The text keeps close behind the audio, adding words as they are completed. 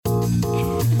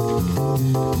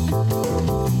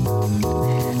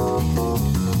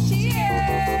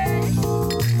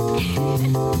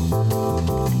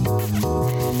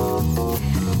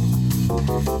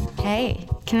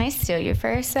Can I steal you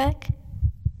for a sec?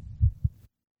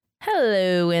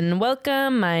 Hello and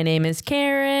welcome. My name is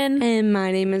Karen. And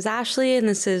my name is Ashley, and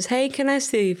this is Hey, Can I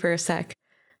Steal You for a Sec?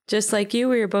 Just like you,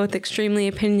 we are both extremely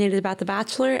opinionated about The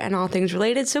Bachelor and all things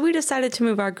related, so we decided to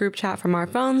move our group chat from our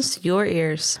phones to your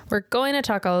ears. We're going to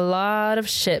talk a lot of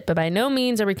shit, but by no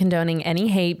means are we condoning any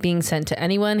hate being sent to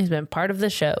anyone who's been part of the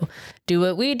show. Do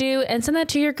what we do and send that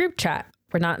to your group chat.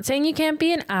 We're not saying you can't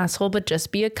be an asshole, but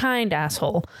just be a kind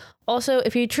asshole. Also,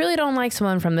 if you truly don't like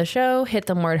someone from the show, hit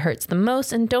them where it hurts the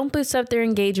most and don't boost up their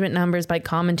engagement numbers by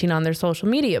commenting on their social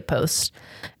media posts.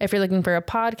 If you're looking for a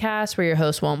podcast where your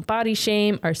host won't body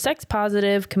shame, are sex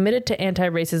positive, committed to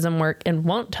anti-racism work, and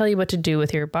won't tell you what to do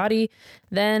with your body,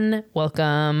 then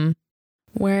welcome.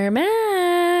 We're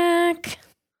back.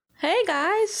 Hey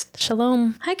guys.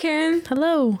 Shalom. Hi Karen.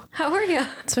 Hello. How are you?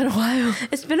 It's been a while.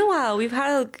 It's been a while. We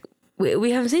haven't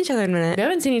seen each other in a minute. We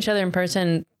haven't seen each other in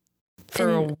person for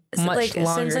a much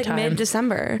longer since time.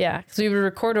 mid-December. Yeah, because we would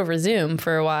record over Zoom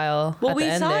for a while. Well, we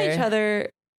saw each other.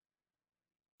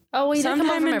 Oh, we did come over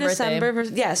sometime for in my December.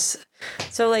 birthday. Yes.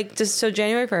 So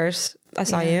January 1st, I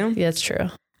saw you. Yeah, that's true.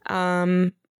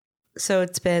 So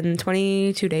it's been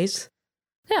 22 days.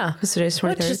 Yeah, because today's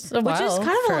 23rd, which is kind of a long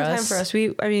time for us.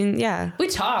 We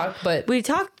talk, but we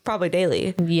talk probably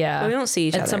daily. Yeah, but we don't see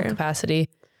each other at some capacity,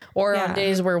 or on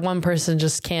days where one person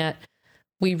just can't.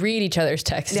 We read each other's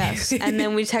texts. Yes, and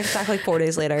then we text back like 4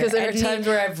 days later. Because there are times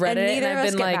where I've read it and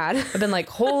I've been like,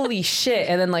 holy shit.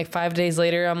 And then like 5 days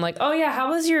later, I'm like, oh yeah, how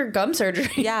was your gum surgery?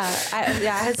 Yeah, I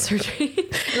had surgery.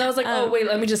 And I was like, oh wait,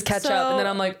 let me just catch up. And then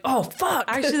I'm like, oh fuck.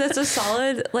 Actually, that's a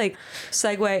solid like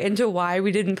segue into why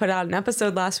we didn't put out an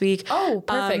episode last week. Oh,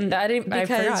 perfect. I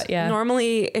forgot. Yeah.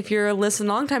 Normally, if you're a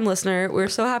long-time listener, we're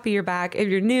so happy you're back. If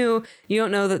you're new, you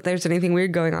don't know that there's anything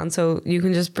weird going on, so you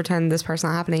can just pretend this part's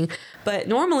not happening. But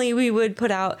normally we would put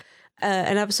out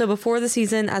an episode before the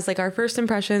season as like our first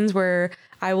impressions, where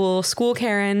I will school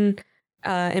Karen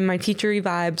in my teachery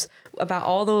vibes about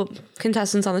all the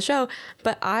contestants on the show.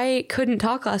 But I couldn't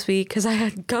talk last week because I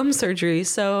had gum surgery,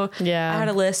 so yeah, I had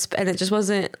a lisp and it just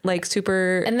wasn't like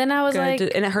super. And then I was like,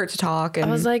 and it hurt to talk. And I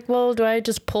was like, well, do I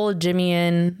just pull Jimmy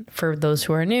in? For those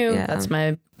who are new, that's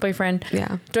my boyfriend.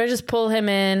 Yeah. Do I just pull him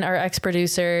in, our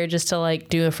ex-producer, just to like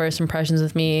do a first impressions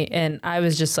with me? And I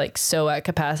was just like so at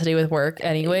capacity with work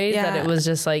anyways that it was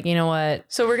just like, you know what?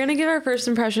 So we're gonna give our first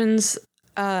impressions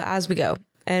as we go.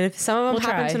 And if some of them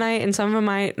happen tonight and some of them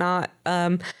might not,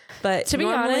 but to be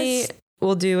honest,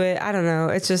 we'll do it. I don't know.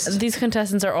 It's just these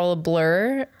contestants are all a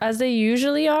blur as they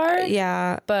usually are.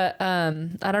 Yeah. But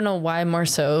I don't know why more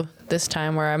so this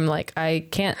time, where I'm like, I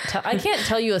can't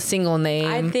tell you a single name.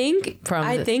 I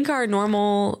think our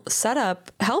normal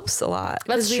setup helps a lot.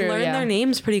 That's true. We learn their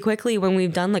names pretty quickly when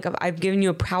we've done like I've given you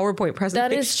a PowerPoint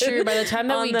presentation. That is true. By the time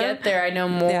that we get there, I know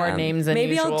more names than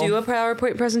maybe usual. I'll do a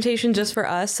PowerPoint presentation just for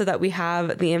us so that we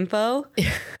have the info.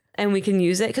 And we can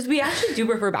use it because we actually do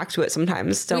refer back to it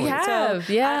sometimes. Don't we? Have,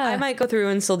 so yeah. I might go through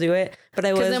and still do it, but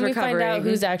I was recovering. Because then we find out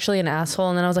who's actually an asshole,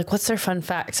 and then I was like, "What's their fun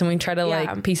facts?" And we try to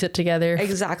like piece it together.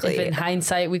 Exactly. If in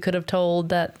hindsight we could have told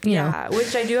that, you know.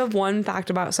 Which I do have one fact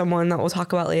about someone that we'll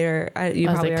talk about later. You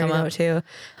probably already know too.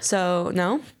 So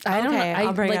no, I don't.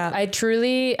 I'll bring it up.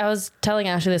 I was telling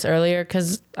Ashley this earlier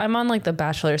because I'm on like the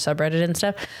Bachelor subreddit and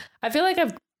stuff. I feel like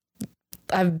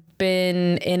I've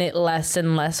been in it less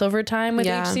and less over time with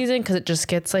each season because it just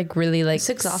gets like really like it's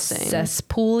exhausting,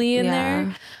 cesspooly in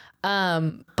there.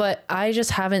 But I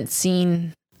just haven't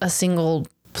seen a single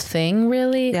thing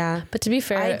really. Yeah. But to be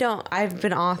fair, I've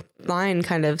been offline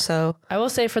kind of. So I will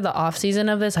say for the off season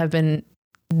of this, I've been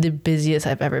the busiest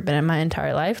I've ever been in my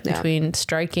entire life between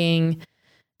striking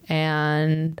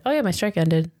and my strike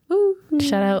ended. Woo.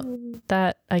 Shout out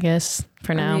that, I guess,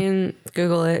 for now. I mean,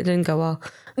 Google it. It didn't go well.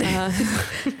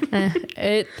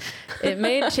 It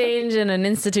made change in an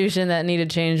institution that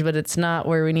needed change, but it's not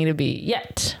where we need to be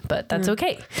yet. But that's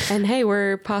okay. And hey,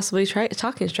 we're possibly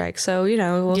talking strike, so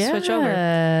we'll switch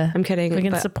over. I'm kidding. We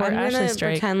can support Ashley's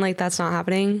strike. Pretend like that's not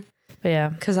happening. But yeah,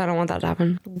 because I don't want that to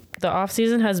happen. The off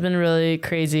season has been really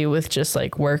crazy with just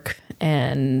like work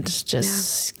and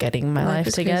just getting my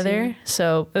life together. Crazy.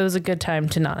 So it was a good time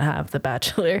to not have The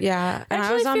Bachelor. Yeah. And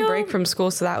I was on break from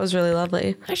school, so that was really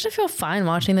lovely. I actually feel fine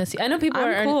watching this. I know people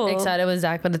aren't excited with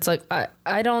Zach, but it's like,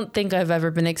 I don't think I've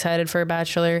ever been excited for a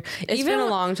Bachelor. It's been a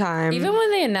long time. Even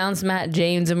when they announced Matt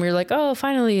James and we were like, oh,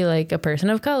 finally, like a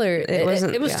person of color. It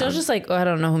was still just like, I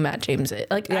don't know who Matt James is.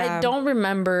 Like, I don't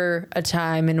remember a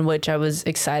time in which I was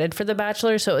excited for The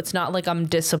Bachelor. So it's not like I'm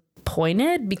disappointed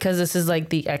disappointed because this is like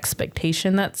the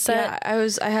expectation that's set.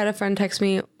 Yeah, I had a friend text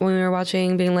me when we were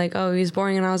watching being like, oh, he's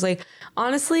boring. And I was like,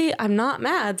 honestly, I'm not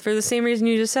mad for the same reason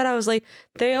you just said. I was like,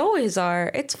 they always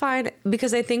are. It's fine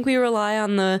because I think we rely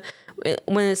on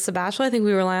when it's The Bachelor, I think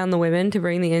we rely on the women to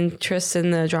bring the interest in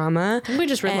the drama. We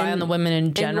just rely on the women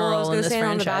in general in this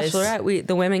franchise. On The Bachelorette,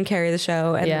 the women carry the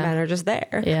show and the men are just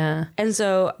there. Yeah. And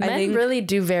so men I think really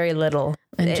do very little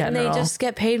in general. And they just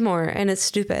get paid more and it's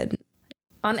stupid.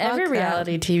 On every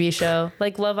reality TV show,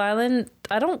 like Love Island,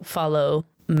 I don't follow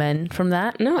men from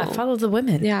that. No. I follow the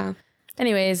women. Yeah.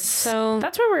 Anyways, so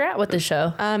that's where we're at with the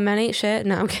show. Men ain't shit.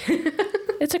 No, I'm kidding.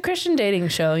 It's a Christian dating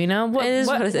show, you know? What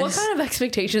kind of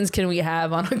expectations can we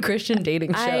have on a Christian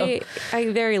dating show? I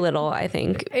very little, I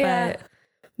think. Yeah. But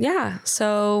yeah.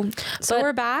 So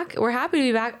we're back. We're happy to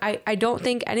be back. I don't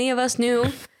think any of us knew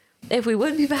if we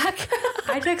would be back.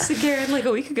 I texted Karen like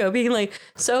a week ago being like,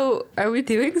 so are we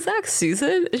doing Zach's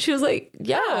season? And she was like,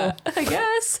 yeah, I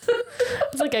guess. I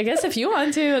was like, I guess if you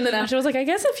want to. And then Ashley was like, I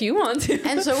guess if you want to.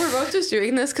 And so we're both just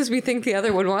doing this because we think the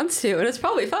other one wants to. And it's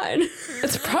probably fine.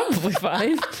 It's probably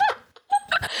fine.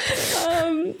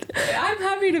 I'm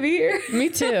happy to be here. Me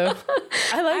too.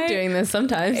 I like doing this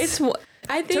sometimes.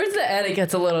 I think towards the end it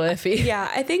gets a little iffy.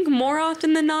 Yeah, I think more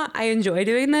often than not I enjoy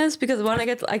doing this because one, I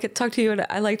get to talk to you and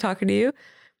I like talking to you.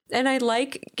 And I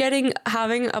like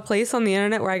having a place on the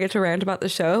internet where I get to rant about the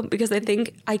show because I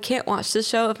think I can't watch this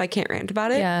show if I can't rant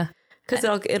about it. Yeah. Because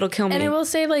it'll kill me. And I will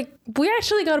say, like, we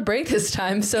actually got a break this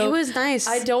time, so it was nice.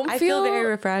 I feel very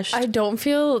refreshed. I don't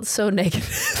feel so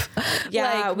negative.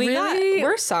 Yeah, like,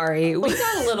 we're sorry. We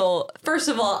got a little. First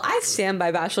of all, I stand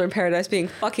by Bachelor in Paradise being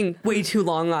fucking way too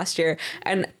long last year,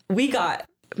 and we got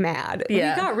mad.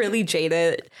 Yeah. We got really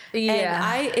jaded.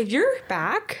 Yeah. And if you're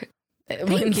back,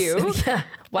 thank you. Yeah.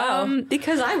 Wow.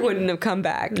 Because I wouldn't have come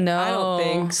back. No, I don't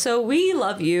think so. We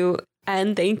love you.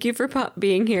 And thank you for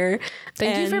being here.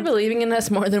 Thank you for believing in us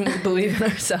more than we believe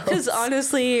in ourselves. Because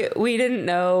honestly, we didn't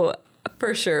know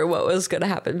for sure what was going to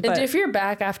happen. But if you're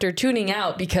back after tuning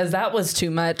out because that was too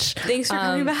much, thanks for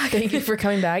coming back. Thank you for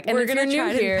coming back. And we're going to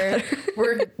try here.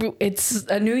 It's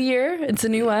a new year. It's a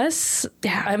new us.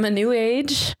 Yeah, I'm a new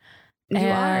age. You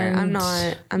are. I'm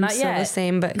not. I'm not still yet. The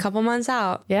same, but a couple months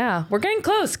out. Yeah, we're getting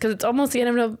close because it's almost the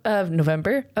end of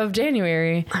November, of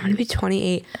January. I'm going to be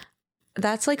 28.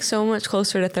 That's like so much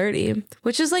closer to 30,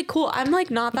 which is like cool. I'm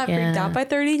like not that freaked out by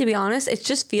 30, to be honest. It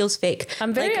just feels fake.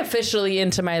 I'm very officially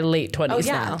into my late 20s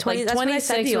now. 20, like that's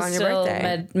 26 was on your still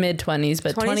birthday. Mid 20s,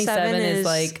 but 27 is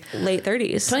like late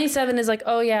 30s. 27 is like,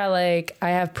 oh yeah, like I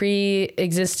have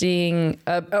pre-existing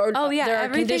there are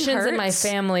conditions in my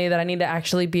family that I need to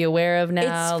actually be aware of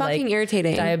now. It's fucking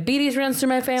irritating. Diabetes runs through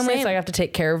my family, so I have to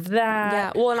take care of that.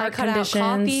 Yeah, well, and I cut out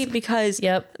coffee because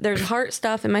there's heart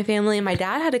stuff in my family, and my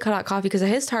dad had to cut out coffee because of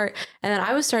his heart, and then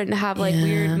I was starting to have like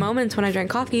weird moments when I drank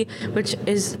coffee, which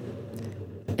is,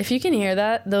 if you can hear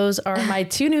that, those are my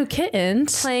two new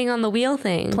kittens playing on the wheel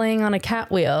thing, playing on a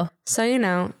cat wheel. So you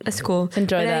know, it's cool.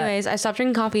 Enjoy that. Anyways, I stopped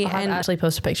drinking coffee and actually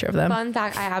post a picture of them. Fun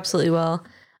fact, I absolutely will.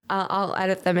 I'll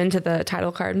edit them into the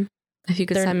title card. If you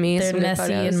could send me some good Nessie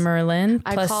photos. and Merlin.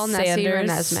 I plus call Nessie Sanders.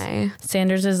 Renesmee.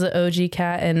 Sanders is the OG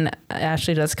cat, and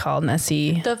Ashley does call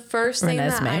Nessie. The first thing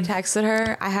that I texted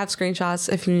her, I have screenshots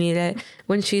if you need it,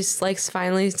 when she's like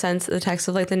finally sent the text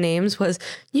of like the names was,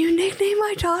 you nicknamed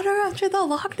my daughter after the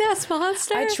Loch Ness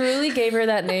Monster. I truly gave her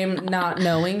that name not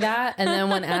knowing that, and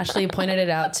then when Ashley pointed it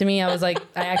out to me, I was like,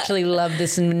 I actually love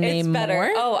this name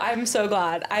more. Oh, I'm so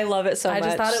glad. I love it so much. I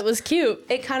just thought it was cute.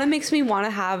 It kind of makes me want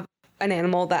to have an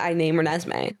animal that I name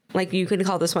Renesmee. Like you could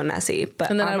call this one Nessie, but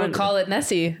and then I would call it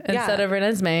Nessie instead of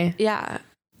Renesmee. Yeah,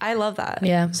 I love that.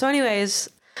 Yeah. So, anyways,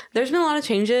 there's been a lot of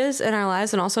changes in our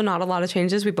lives, and also not a lot of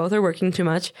changes. We both are working too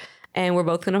much, and we're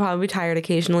both gonna probably be tired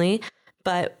occasionally.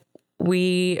 But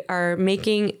we are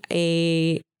making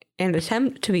an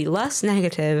attempt to be less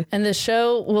negative, and the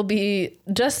show will be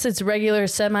just its regular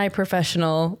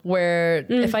semi-professional. Where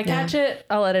if I catch it,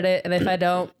 I'll edit it, and if I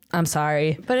don't, I'm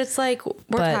sorry. But it's like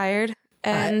we're tired,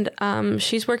 and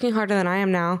she's working harder than I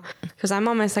am now because I'm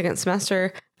on my second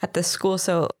semester at this school.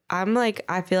 So I'm like,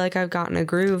 I feel like I've gotten a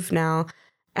groove now,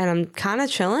 and I'm kind of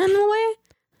chilling in a way.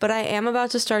 But I am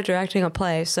about to start directing a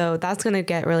play, so that's gonna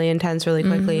get really intense really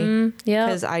quickly. Yeah,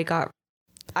 because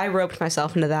I roped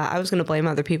myself into that. I was gonna blame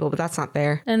other people, but that's not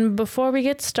fair. And before we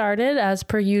get started, as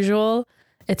per usual,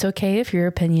 it's okay if your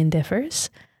opinion differs.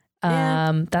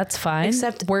 That's fine.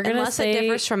 Except we're gonna unless say it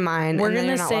differs from mine. We're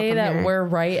gonna say that we're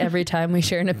right every time we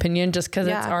share an opinion, just because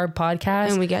it's our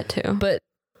podcast, and we get to. But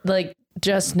like,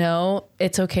 just know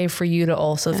it's okay for you to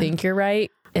also think you're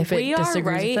right. if it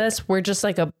disagrees with us. We're just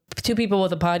like two people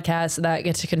with a podcast that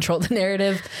get to control the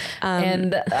narrative.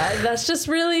 And that's just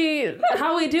really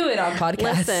how we do it on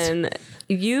podcasts. Listen,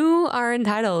 you are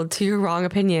entitled to your wrong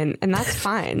opinion, and that's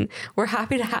fine. We're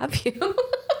happy to have you.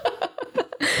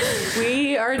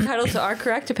 We are entitled to our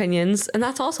correct opinions, and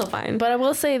that's also fine. But I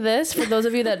will say this, for those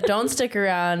of you that don't stick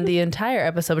around the entire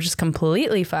episode, which is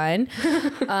completely fine,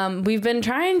 we've been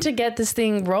trying to get this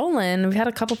thing rolling. We've had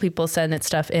a couple people send it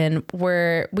stuff in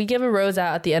where we give a rose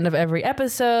out at the end of every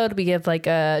episode. We give like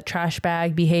a trash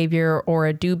bag behavior or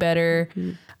a do better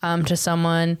to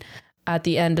someone at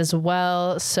the end as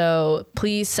well. So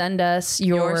please send us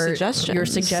your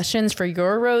suggestions for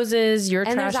your roses, your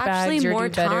trash bags, your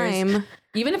do betters.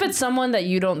 Even if it's someone that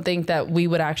you don't think that we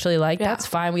would actually like, that's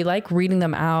fine. We like reading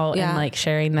them out and like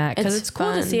sharing that because it's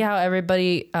cool to see how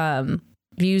everybody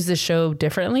views the show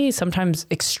differently, sometimes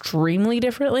extremely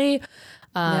differently.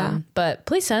 But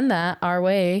please send that our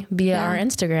way via our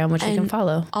Instagram, which you can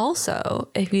follow. Also,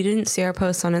 if you didn't see our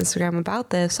posts on Instagram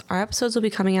about this, our episodes will be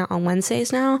coming out on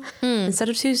Wednesdays now instead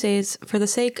of Tuesdays for the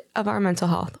sake of our mental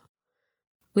health.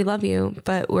 We love you,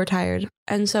 but we're tired.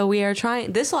 And so we are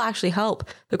trying. This will actually help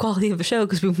the quality of the show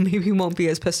because we maybe won't be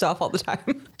as pissed off all the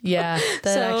time. Yeah,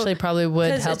 that actually probably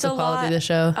would help the quality of the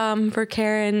show. For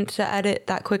Karen to edit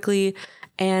that quickly.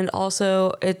 And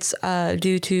also it's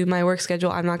due to my work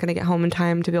schedule. I'm not going to get home in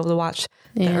time to be able to watch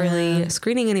the early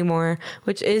screening anymore,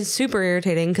 which is super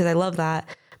irritating because I love that.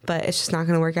 But it's just not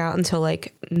going to work out until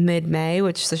like mid-May,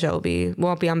 which the show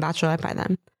won't be on Bachelorette by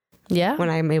then. Yeah. When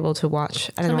I'm able to watch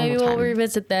at a normal time. So maybe we'll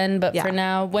revisit then. But for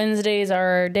now, Wednesdays are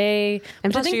our day.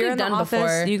 And plus, you're in the office.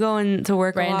 Before. You go into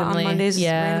work randomly. A lot on Mondays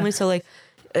randomly. So like,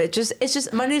 it's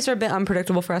just Mondays are a bit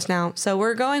unpredictable for us now. So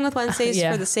we're going with Wednesdays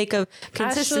for the sake of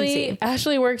consistency.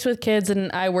 Ashley works with kids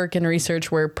and I work in research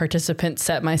where participants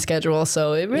set my schedule.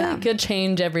 So it really could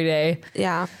change every day.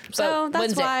 Yeah. So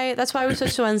that's why we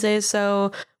switched to Wednesdays.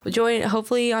 So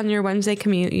hopefully on your Wednesday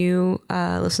commute, you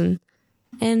listen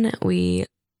and we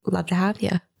love to have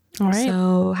you. All right.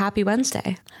 So happy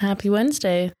Wednesday. Happy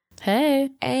Wednesday. Hey.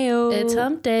 Ayo. It's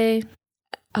hump day.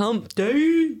 Hump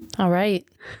day. All right.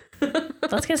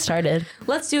 Let's get started.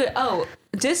 Let's do it. Oh,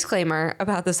 disclaimer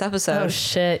about this episode. Oh,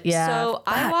 shit. Yeah. So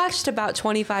I watched about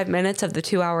 25 minutes of the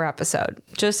 2-hour episode,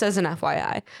 just as an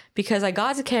FYI, because I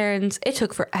got to Karen's. It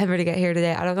took forever to get here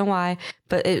today. I don't know why,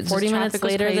 but it 40 minutes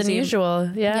later than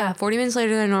usual. Yeah. 40 minutes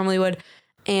later than I normally would.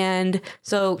 And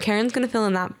so Karen's going to fill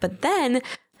in that. But then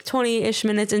 20-ish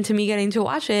minutes into me getting to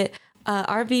watch it,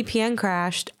 our VPN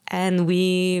crashed and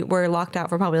we were locked out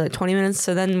for probably like 20 minutes.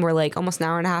 So then we're like almost an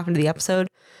hour and a half into the episode.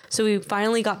 So we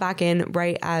finally got back in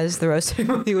right as the rose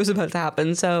ceremony was about to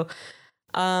happen. So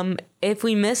if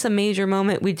we miss a major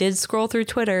moment, we did scroll through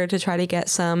Twitter to try to get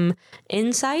some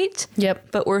insight.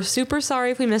 Yep. But we're super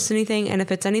sorry if we missed anything. And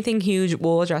if it's anything huge,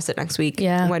 we'll address it next week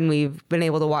when we've been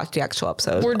able to watch the actual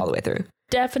episode all the way through.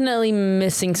 Definitely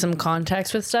missing some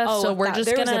context with stuff. So we're just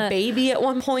there was a baby at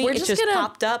one point. It just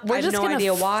popped up. I have no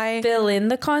idea why. Fill in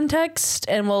the context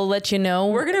and we'll let you know.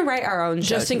 We're gonna write our own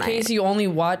show just in case you only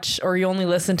watch or you only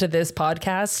listen to this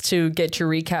podcast to get your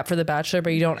recap for The Bachelor,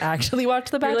 but you don't actually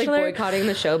watch The Bachelor. You're like boycotting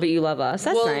the show, but you love us.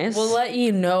 That's nice. We'll let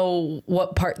you know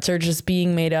what parts are just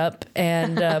being made up.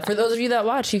 And for those of you that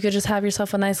watch, you could just have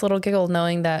yourself a nice little giggle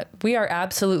knowing that we are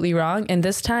absolutely wrong. And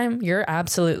this time you're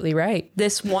absolutely right.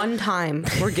 This one time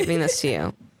we're giving this to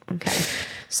you. Okay.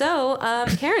 So,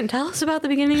 Karen, tell us about the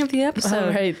beginning of the episode.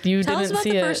 All right. Tell us about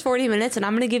the first 40 minutes, and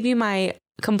I'm going to give you my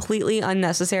completely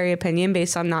unnecessary opinion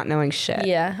based on not knowing shit.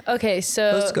 Yeah. Okay.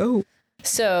 So let's go.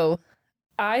 So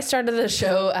I started the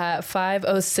show at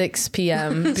 5:06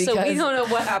 p.m. because so we don't know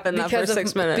what happened that first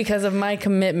 6 minutes because of my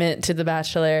commitment to The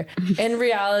Bachelor. In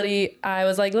reality, I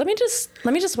was like, let me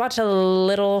just watch a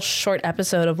little short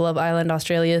episode of Love Island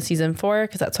Australia season 4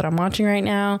 because that's what I'm watching right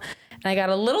now. And I got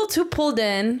a little too pulled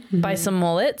in by some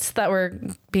mullets that were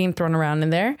being thrown around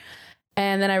in there.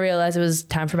 And then I realized it was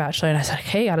time for Bachelor. And I said,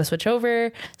 okay, got to switch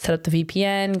over, set up the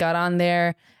VPN, got on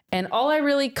there. And all I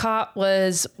really caught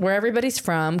was where everybody's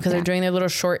from because they're doing their little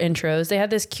short intros. They had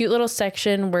this cute little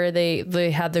section where they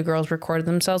had the girls record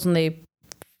themselves when they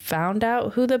found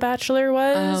out who the Bachelor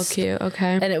was. Oh, cute.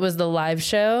 Okay. And it was the live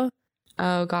show.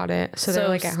 Oh, got it. So they're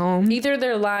like at home. Either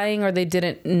they're lying or they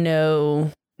didn't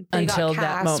know. Until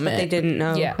that moment, but they didn't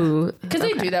know who. Because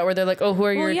they do that where they're like, "Oh, who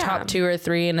are your top 2 or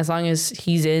 3?" And as long as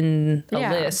he's in a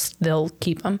list, they'll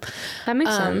keep him. That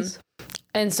makes sense.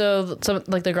 And so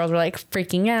like the girls were like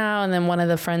freaking out, and then one of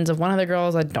the friends of one of the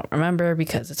girls, I don't remember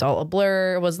because it's all a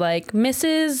blur, was like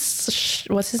Mrs.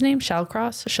 What's his name?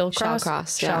 Shallcross.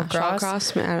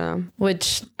 Shallcross. I don't know.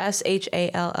 Which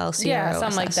SHALLCRO. Yeah,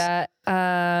 something like that.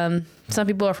 Some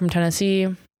people are from Tennessee.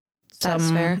 That's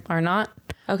Some fair. are not.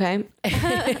 Okay.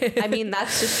 I mean,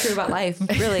 that's just true about life,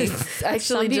 really. Actually,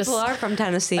 some people are from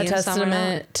Tennessee. A and some are not.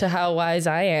 testament to how wise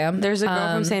I am. There's a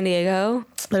girl from San Diego.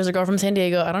 There's a girl from San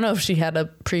Diego. I don't know if she had a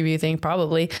preview thing.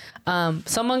 Probably.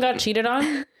 Someone got cheated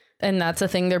on, and that's a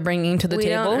thing they're bringing to the We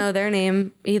table. don't know their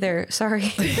name either.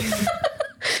 Sorry.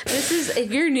 This is,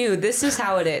 if you're new, this is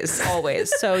how it is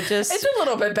always. So just It's a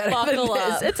little bit better than buckle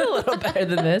this. up. It's a little better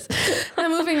than this. Now,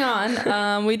 moving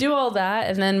on, we do all that,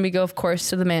 and then we go, of course,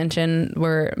 to the mansion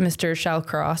where Mr.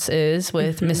 Shallcross is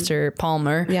with Mr.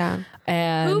 Palmer. Yeah.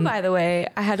 And Who, by the way,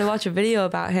 I had to watch a video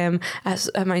about him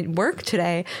at my work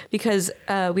today because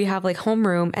we have like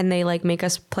homeroom and they like make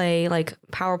us play like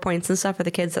PowerPoints and stuff for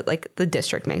the kids that like the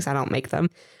district makes. I don't make them.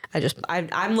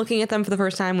 I'm looking at them for the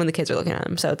first time when the kids are looking at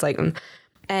them. So it's like,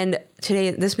 and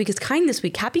this week is Kindness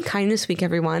Week. Happy Kindness Week,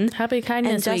 everyone. Happy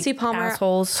Kindness And Jesse Week, Palmer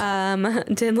assholes.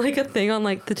 did like a thing on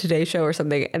like the Today Show or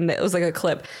something, and it was like a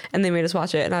clip, and they made us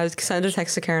watch it. And I was sent a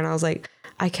text to Karen. I was like,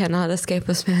 I cannot escape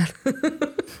this man.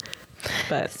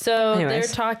 But So anyways.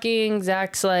 they're talking.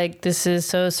 Zach's like, "This is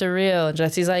so surreal," and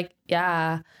Jesse's like,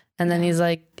 "Yeah," and then he's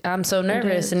like, "I'm so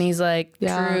nervous," is. and he's like,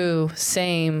 Yeah. "True,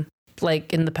 same."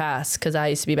 Like in the past, because I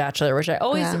used to be Bachelor, which I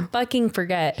always Yeah. fucking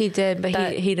forget. He did, but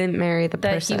that- he didn't marry the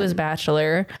that person. he was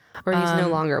Bachelor. or he's no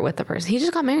longer with the person. He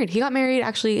just got married. He got married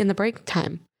actually in the break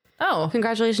time. Oh,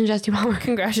 Congratulations, Jesse Palmer.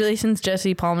 congratulations,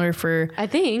 Jesse Palmer, for. I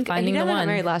think Finding he the got one.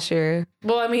 married last year.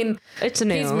 Well, I mean, It's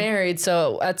new. he's married,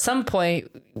 so at some point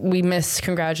we miss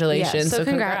congratulations. Yeah, so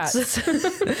congrats.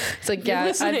 It's like, yeah,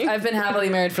 listening? I've been happily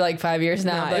married for like 5 years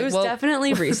now. No, but it was well,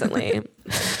 definitely recently.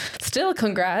 still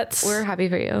congrats. We're happy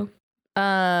for you.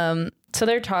 So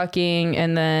they're talking,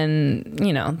 and then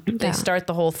they Yeah. start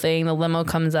the whole thing. The limo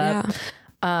comes up.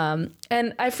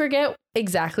 And I forget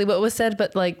exactly what was said,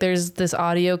 but like there's this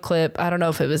audio clip. I don't know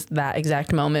if it was that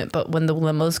exact moment, but when the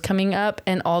limo's coming up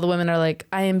and all the women are like,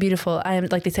 "I am beautiful. I am,"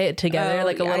 like they say it together,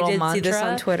 like a little I did mantra, see this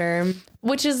on Twitter.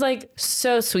 which is like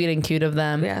so sweet and cute of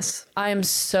them. Yes. I am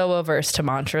so averse to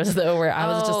mantras though, where I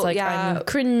was just Oh, like, yeah. I'm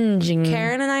cringing.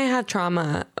 Karen and I have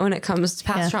trauma when it comes to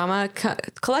past trauma,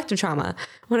 collective trauma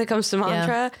when it comes to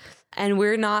mantra. And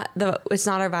we're not it's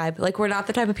not our vibe. Like, we're not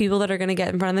the type of people that are going to get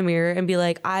in front of the mirror and be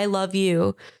like, I love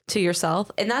you to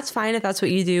yourself. And that's fine if that's what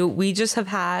you do. We just have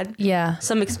had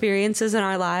some experiences in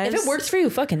our lives. If it works for you,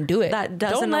 fucking do it. That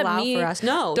doesn't Don't let allow me- for us.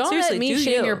 No, don't seriously, let me do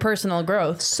shame you. your personal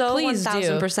growth. So Please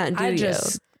 1000% do I you.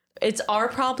 just, It's our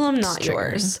problem, not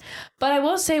yours. But I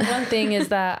will say one thing is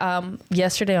that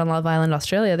yesterday on Love Island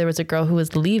Australia, there was a girl who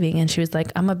was leaving and she was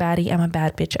like, I'm a baddie, I'm a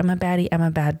bad bitch, I'm a baddie, I'm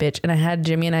a bad bitch. And I had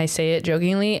Jimmy and I say it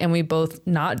jokingly, and we both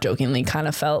not jokingly kind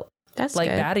of felt That's like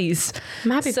good. baddies.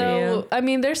 I'm happy for you. So, I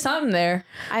mean, there's something there.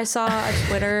 I saw a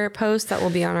Twitter post that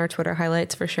will be on our Twitter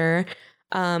highlights for sure,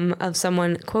 of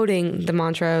someone quoting the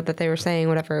mantra that they were saying,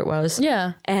 whatever it was.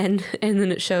 Yeah. And then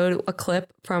it showed a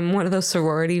clip from one of those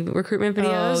sorority recruitment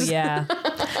videos. Oh, yeah.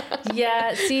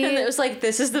 Yeah. See, And it was like,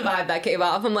 this is the vibe that came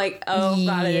off. I'm like, oh,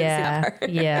 God, I didn't see that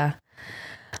part. Yeah.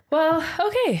 Well,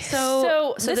 okay.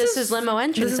 So this is limo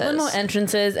entrances. This is limo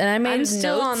entrances, and I made I'm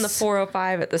still notes. on the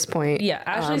 405 at this point. Yeah,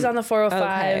 Ashley's on the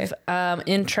 405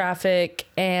 in traffic,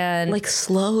 and Like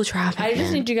slow traffic. I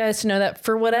just need you guys to know that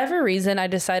for whatever reason, I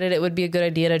decided it would be a good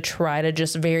idea to try to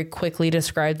just very quickly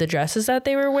describe the dresses that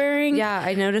they were wearing. Yeah,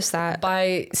 I noticed that.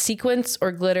 By sequence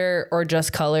or glitter or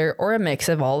just color or a mix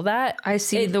of all that. I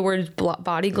see the word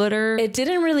body glitter. It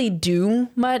didn't really do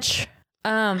much,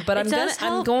 but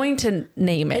I'm going to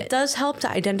name It does help to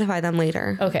identify them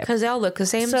later. Okay. Because they all look the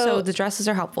same, so the dresses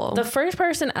are helpful. The first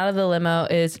person out of the limo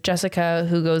is Jessica,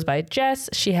 who goes by Jess.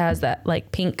 She has that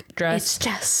like pink dress. It's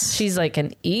Jess. She's like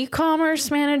an e-commerce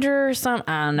manager or something.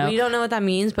 I don't know. We don't know what that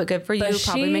means, but good for you.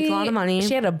 Probably make a lot of money.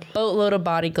 She had a boatload of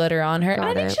body glitter on her. And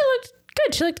I think she looked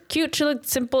good. She looked cute. She looked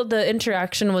simple. The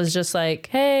interaction was just like,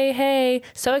 hey,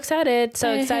 so excited.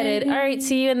 All right,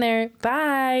 see you in there.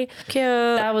 Bye. Cute.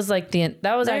 That was like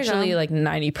that was actually like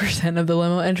 90% of the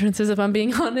limo entrances, if I'm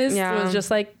being honest. Yeah. It was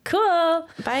just like, cool.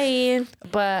 Bye.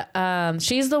 But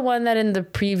she's the one that in the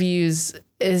previews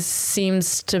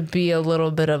seems to be a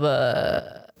little bit of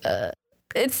a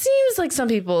it seems like some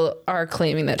people are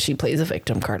claiming that she plays a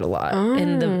victim card a lot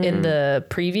in the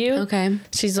preview. Okay.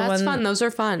 She's the That's one. fun. Those are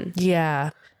fun. Yeah.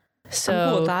 So I'm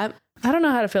cool with that. I don't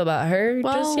know how to feel about her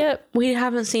just yet. We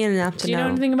haven't seen enough to Do you know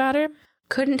anything about her?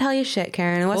 Couldn't tell you shit,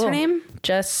 Karen. What's her Cool. name?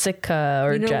 Jessica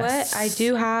or You know Jess. what? I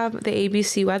do have the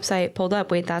ABC website pulled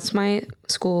up. Wait, that's my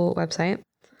school website.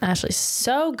 Ashley's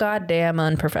so goddamn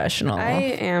unprofessional. I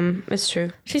am. It's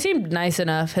true. She seemed nice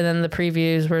enough, and then the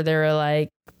previews where they were like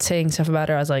saying stuff about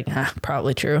her, I was like,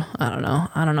 probably true. I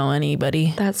don't know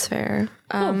anybody. That's fair.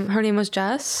 Her name was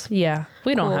Jess. Yeah,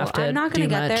 we don't have to. I'm not going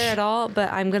to get there at all,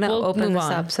 but I'm going to open this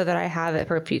up so that I have it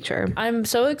for future. I'm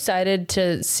so excited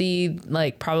to see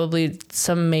like probably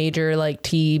some major like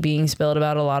tea being spilled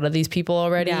about a lot of these people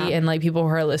already, and like people who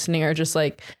are listening are just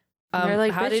like, they're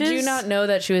like, how did you not know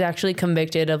that she was actually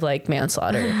convicted of like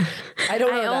manslaughter? I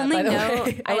don't know.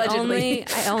 I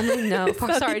only know.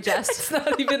 Sorry, Jess. It's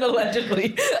not even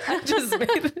allegedly. I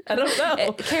don't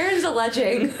know. Karen's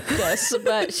alleging this,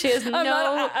 but she has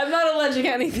I'm not alleging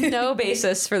anything. No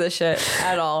basis for this shit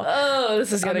at all. Oh,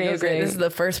 this is gonna go great. This is the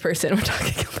first person we're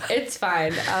talking about. It's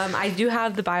fine. I do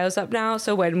have the bios up now,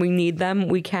 so when we need them,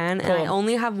 we can. Cool. And I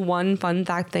only have one fun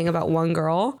fact thing about one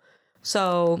girl.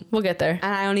 So we'll get there.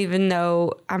 And I don't even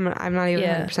know. I'm not even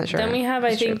 100% sure. Then we have,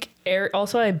 I think,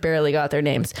 also I barely got their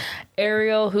names.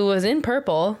 Ariel, who was in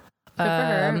Purple. Good for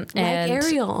her. And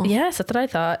Ariel. Yes, that's what I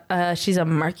thought. She's a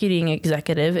marketing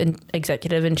executive,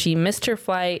 and she missed her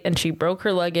flight and she broke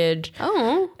her luggage.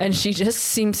 Oh. And she just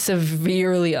seems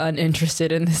severely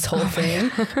uninterested in this whole thing.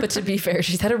 But to be fair,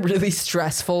 she's had a really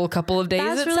stressful couple of days.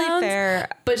 That's really fair.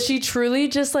 But she truly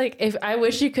just like, I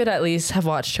wish you could at least have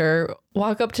watched her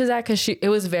walk up to Zach, because it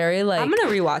was very like, I'm gonna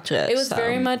rewatch it. It was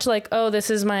very much like, oh, this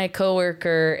is my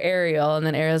coworker Ariel, and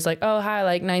then Ariel's like, oh, hi,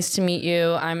 like, nice to meet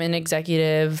you, I'm an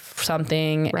executive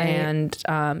something, right. And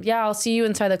I'll see you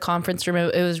inside the conference room.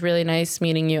 It was really nice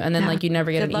meeting you, and then like you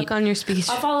never get good luck on your speech.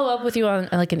 I'll follow up with you on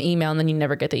like an email, and then you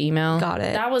never get the email. Got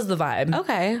it. That was the vibe.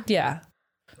 Okay. Yeah.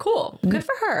 Cool. Good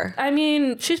for her. I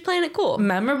mean, she's playing it cool.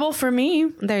 Memorable for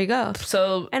me. There you go.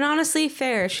 So, and honestly,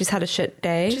 fair. She's had a shit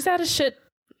day. She's had a shit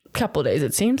couple days,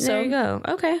 it seems. There you go.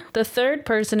 Okay. The third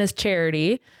person is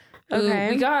Charity.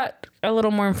 Okay. We got a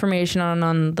little more information on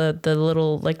the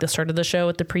little, like, the start of the show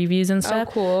with the previews and stuff.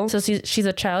 Oh, cool. So she's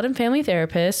a child and family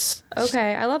therapist.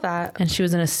 Okay, I love that. And she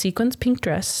was in a sequins pink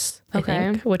dress, I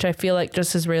think, which I feel like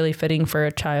just is really fitting for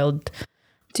a child.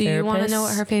 Do you want to know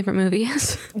what her favorite movie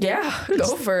is? Yeah,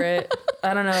 go for it.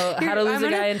 I don't know. How to Lose a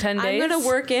Guy in 10 Days? I'm going to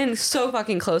work in so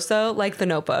fucking close, though, like The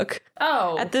Notebook.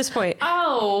 Oh. At this point.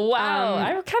 Oh, wow.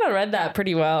 I kind of read that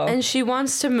pretty well. And she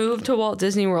wants to move to Walt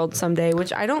Disney World someday,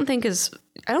 which I don't think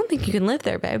you can live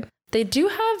there, babe. They do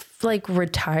have, like,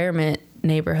 retirement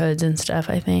neighborhoods and stuff,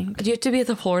 I think. Do you have to be at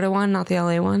the Florida one, not the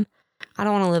LA one? I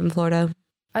don't want to live in Florida.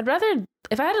 I'd rather,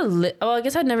 if I had to I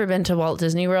guess I'd never been to Walt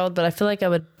Disney World, but I feel like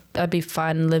I'd be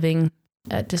fine living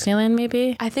at Disneyland,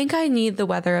 maybe. I think I need the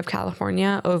weather of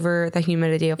California over the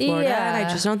humidity of Florida, and I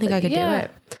just don't think I could do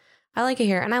it. I like it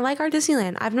here, and I like our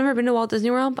Disneyland. I've never been to Walt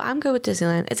Disney World, but I'm good with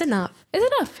Disneyland. It's enough. It's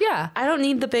enough, yeah. I don't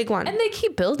need the big one. And they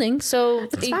keep building, so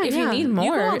it's fine, if you need more,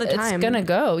 you go all the time. It's gonna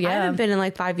go, yeah. I haven't been in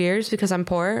like 5 years because I'm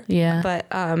poor. Yeah. But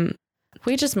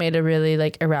we just made a really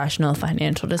like irrational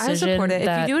financial decision. I support it.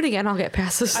 If you do it again, I'll get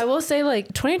passes. I will say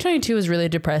like 2022 was really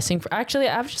depressing. Actually,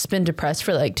 I've just been depressed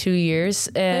for like 2 years.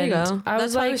 And there you go.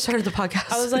 That's why we started the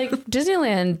podcast. I was like,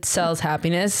 Disneyland sells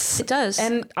happiness. It does.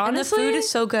 And honestly, the food is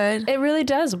so good. It really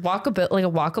does. Like a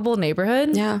walkable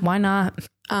neighborhood. Yeah. Why not?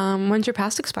 When's your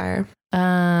pass expire?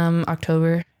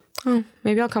 October. Oh,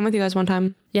 maybe I'll come with you guys one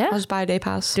time. Yeah. I'll just buy a day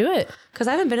pass. Do it. Because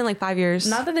I haven't been in like 5 years.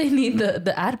 Not that they need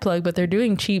the ad plug, but they're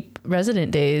doing cheap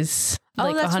resident days. Oh,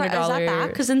 like that's $100. right. Is that back?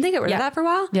 Because didn't they get rid of that for a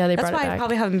while? Yeah, they brought it back. That's why I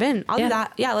probably haven't been. I'll do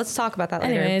that. Yeah, let's talk about that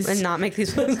later. Anyways. And not make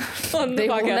these on They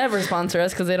will never sponsor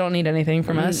us because they don't need anything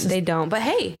from us. They don't. But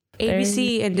hey,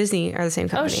 ABC and Disney are the same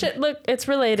company. Oh shit, look, it's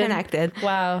related. Connected.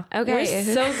 Wow. Okay.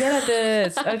 We're so good at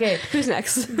this. Okay. Who's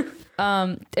next?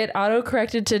 It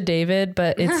auto-corrected to David,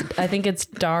 but I think it's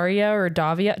Daria or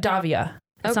Davia. Davia.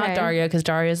 It's not Daria because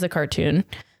Daria is the cartoon.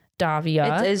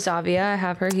 Davia. It is Davia. I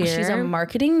have her here. She's a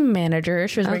marketing manager.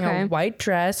 She was wearing a white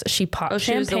dress. She popped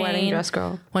champagne. She was the wedding dress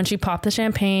girl. When she popped the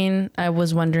champagne, I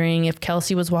was wondering if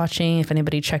Kelsey was watching, if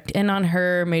anybody checked in on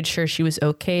her, made sure she was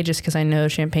okay, just because I know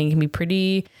champagne can be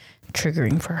pretty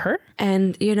triggering for her.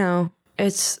 And,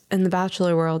 it's in the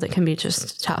Bachelor world, it can be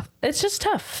just tough. It's just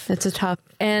tough. It's a tough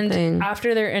And thing.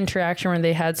 After their interaction where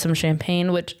they had some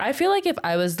champagne, which I feel like if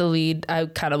I was the lead, I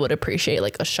kind of would appreciate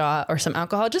like a shot or some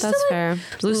alcohol just That's to fair.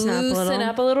 Loosen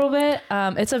up a little bit.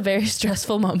 It's a very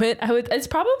stressful moment. It's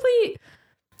probably...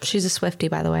 She's a Swiftie,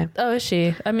 by the way. Oh, is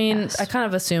she? I mean, yes. I kind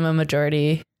of assume a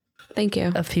majority Thank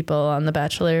you. of people on The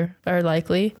Bachelor are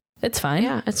likely. It's fine.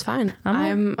 Yeah, it's fine.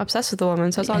 I'm obsessed with the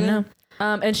woman, so it's all good.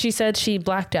 And she said she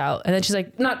blacked out, and then she's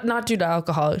like, not due to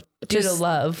alcohol, due to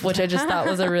love, which I just thought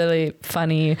was a really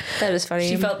funny. That is funny.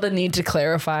 She felt the need to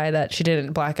clarify that she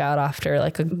didn't black out after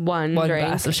like one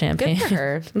glass of champagne. Good for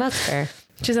her. That's fair.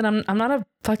 She said, I'm not a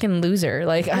fucking loser.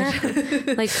 Like,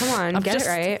 Like, come on, I'm get just it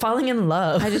right. falling in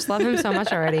love. I just love him so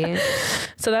much already.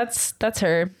 So that's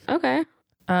her. Okay.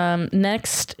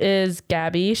 Next is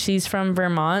Gabby. She's from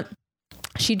Vermont.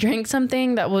 She drank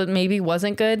something that maybe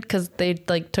wasn't good because they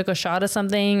like took a shot of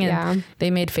something and they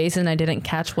made faces and I didn't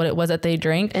catch what it was that they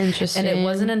drank. Interesting. And it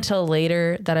wasn't until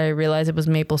later that I realized it was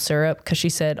maple syrup because she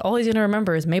said, all he's going to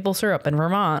remember is maple syrup in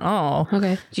Vermont. Oh.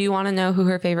 Okay. Do you want to know who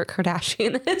her favorite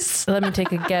Kardashian is? Let me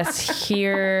take a guess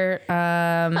here.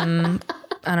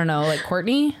 I don't know, like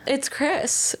Courtney? It's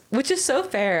Kris, which is so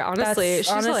fair, honestly. That's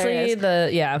She's honestly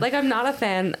hilarious. Like, I'm not a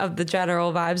fan of the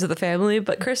general vibes of the family,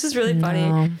 but Kris is really funny.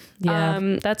 No. Yeah.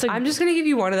 I'm just going to give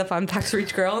you one of the fun facts for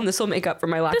each girl, and this will make up for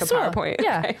my lack of PowerPoint.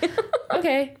 Yeah. Okay.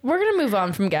 Okay. We're going to move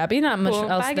on from Gabby. Not much Cool.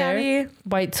 else Bye, there. Gabby.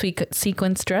 White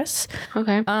sequence dress.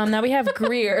 Okay. Now we have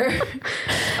Greer.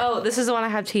 Oh, this is the one I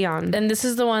have tea on. And this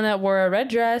is the one that wore a red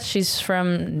dress. She's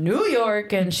from New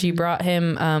York, and she brought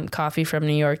him coffee from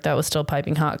New York that was still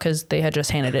piping hot because they had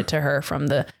just handed it to her from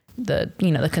the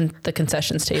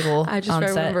concessions table. I just on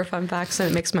remember fun facts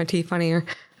and it makes my tea funnier.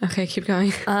 Okay, keep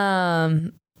going.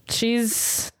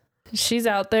 She's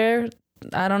out there.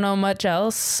 I don't know much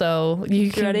else, so you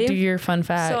can ready? do your fun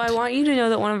fact. So I want you to know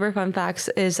that one of her fun facts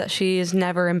is that she is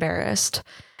never embarrassed,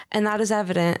 and that is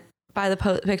evident by the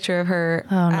picture of her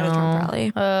at a Trump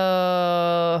rally.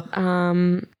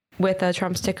 Oh, with a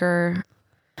Trump sticker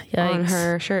on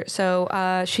her shirt.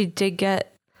 So she did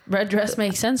get red dress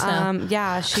makes sense now.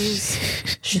 Yeah,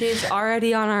 she's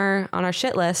already on our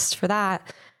shit list for that.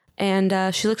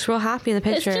 And she looks real happy in the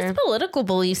picture. It's just political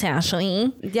beliefs,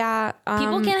 Ashley. Yeah.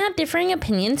 People can't have differing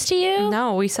opinions to you.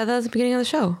 No, we said that at the beginning of the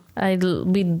show.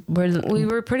 We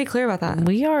were pretty clear about that.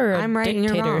 We are I'm right and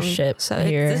you're wrong. So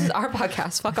here. This is our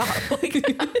podcast. Fuck off.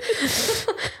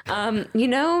 You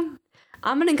know,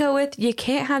 I'm going to go with you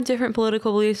can't have different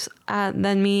political beliefs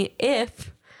than me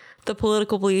if the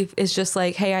political belief is just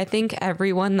like, hey, I think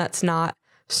everyone that's not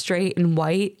straight and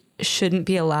white shouldn't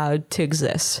be allowed to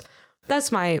exist. That's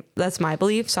my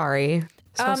belief. Sorry.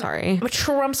 Sorry. But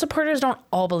Trump supporters don't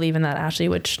all believe in that, Ashley,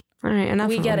 which all right, enough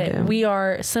we get it. Do. We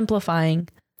are simplifying.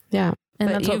 Yeah. And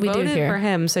but that's what we do here. You voted for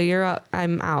him, so you're up.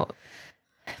 I'm out.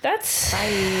 That's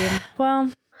bye.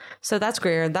 Well, so that's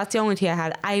Greer. That's the only tea I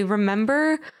had. I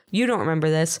remember, you don't remember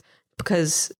this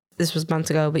because this was months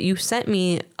ago, but you sent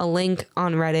me a link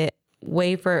on Reddit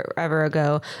way forever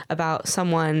ago about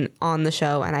someone on the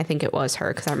show, and I think it was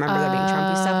her because I remember there being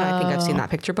Trumpy stuff, and I think I've seen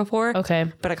that picture before.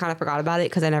 Okay. But I kind of forgot about it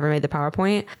because I never made the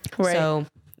PowerPoint. Right. So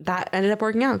that ended up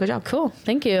working out. Good job. Cool.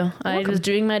 Thank you. I was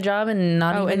doing my job and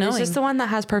not even knowing. Is this the one that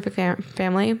has perfect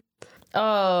family?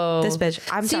 Oh, this bitch.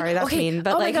 I'm sorry, that's mean,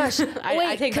 but my gosh.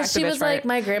 I take back the she was bitch like,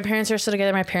 my grandparents are still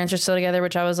together, my parents are still together,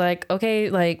 which I was like, okay,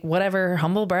 like whatever,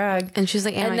 humble brag. And she's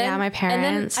like, yeah, my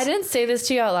parents. And then I didn't say this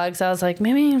to you out loud because I was like,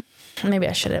 maybe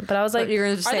I shouldn't, but I was like, you're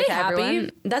gonna just are say they to happy?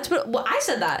 Everyone? That's what I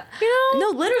said that. You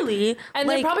know, no, literally, and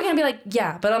they're probably gonna be like,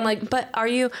 yeah, but I'm like, but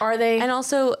are they? And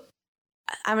also,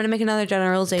 I'm gonna make another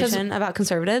generalization about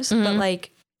conservatives, but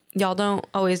like, y'all don't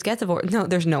always get divorced. No,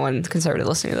 there's no one conservative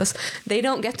listening to this. They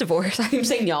don't get divorced. I'm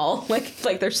saying y'all.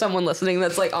 Like there's someone listening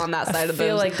that's like on that side of the. I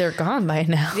feel like they're gone by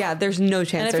now. Yeah, there's no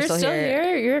chance and if they're still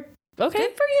here. You're okay.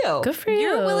 Good for you. Good for you.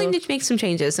 You're willing to make some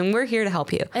changes, and we're here to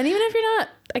help you. And even if you're not,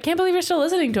 I can't believe you're still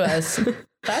listening to us.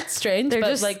 That's strange. They're but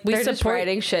just like we they're support just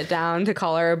writing shit down to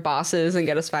call our bosses and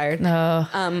get us fired. No.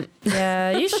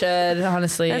 Yeah, you should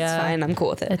honestly. That's fine. I'm cool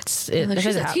with it. If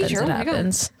it happens, it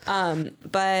happens.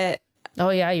 But. Oh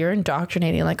yeah, you're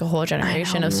indoctrinating like a whole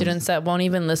generation of students that won't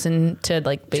even listen to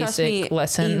like basic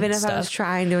lessons. Even if I was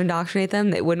trying to indoctrinate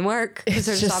them, it wouldn't work because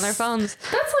they're just on their phones.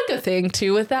 That's like a thing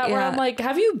too with that where I'm like,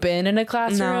 have you been in a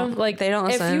classroom? No, like they don't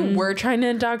listen. If you were trying to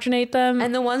indoctrinate them,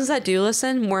 and the ones that do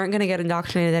listen weren't going to get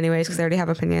indoctrinated anyways because they already have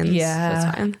opinions. Yeah,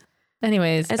 that's fine.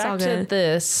 Anyways, it's back all good. to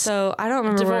this. So I don't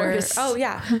remember divorce. Oh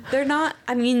yeah, they're not.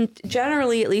 I mean,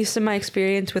 generally, at least in my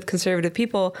experience with conservative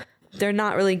people, they're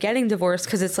not really getting divorced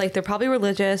because it's like they're probably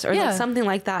religious or like something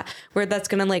like that where that's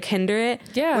gonna like hinder it.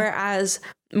 Yeah. Whereas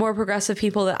more progressive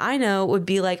people that I know would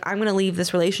be like, I'm gonna leave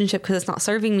this relationship because it's not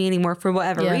serving me anymore for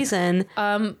whatever reason.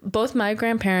 Both my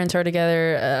grandparents are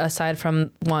together aside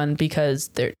from one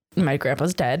because my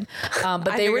grandpa's dead.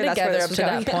 But they were together up to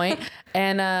that point.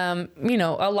 And, you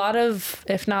know, a lot of,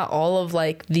 if not all of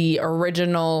like the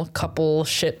original couple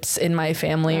ships in my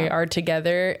family are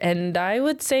together. And I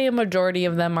would say a majority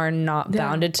of them are not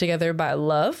bounded together by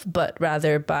love, but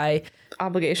rather by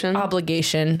obligation.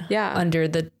 Yeah. Under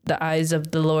the eyes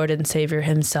of the Lord and Savior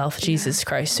himself, Jesus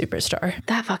Christ Superstar.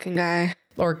 That fucking guy.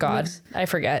 or God. I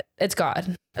forget. It's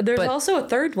God. There's also a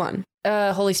third one.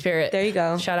 Holy Spirit. There you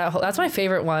go. Shout out. That's my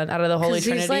favorite one out of the Holy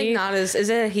Trinity. He's like not as, is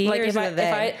it a he like or is it a they?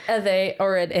 If I, a they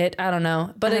or an it, I don't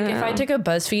know. But like, if I took a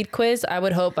BuzzFeed quiz, I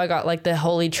would hope I got like the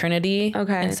Holy Trinity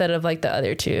instead of like the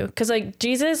other two. Because like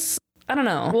Jesus, I don't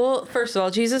know. Well, first of all,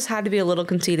 Jesus had to be a little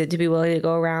conceited to be willing to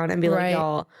go around and be like,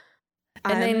 y'all,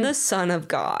 I'm the Son of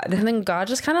God. And then God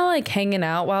just kind of like hanging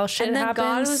out while shit happens. And then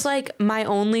God was like, my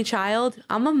only child,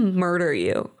 I'm gonna murder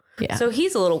you. Yeah. So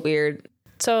he's a little weird.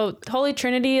 So Holy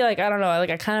Trinity, like, I don't know.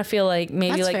 Like, I kind of feel like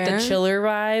maybe like the chiller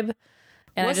vibe.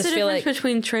 And what's I just the feel difference like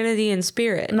between Trinity and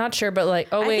Spirit? I'm not sure, but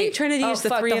like, I think Trinity is the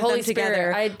three of them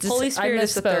together. Holy Spirit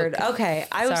is the third. Okay,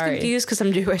 I was confused because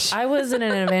I'm Jewish. I was in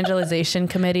an evangelization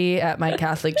committee at my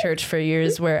Catholic church for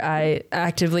years, where I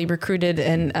actively recruited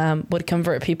and would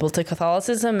convert people to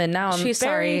Catholicism. And now She's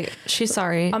sorry.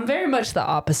 I'm very much the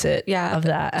opposite of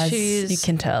that, as you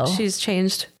can tell. She's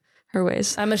changed her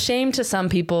ways. I'm ashamed to some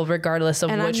people, regardless of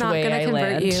which way I land. I'm not going to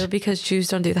convert you because Jews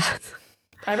don't do that.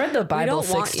 I read the Bible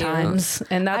 6 times,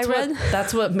 and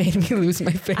that's what made me lose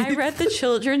my faith. I read the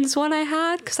children's one I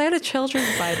had because I had a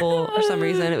children's Bible for some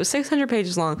reason. It was 600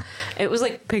 pages long. It was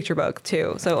like picture book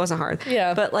too, so it wasn't hard.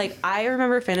 Yeah. But like I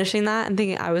remember finishing that and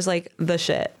thinking I was like the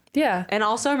shit. Yeah. And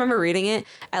also I remember reading it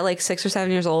at like 6 or 7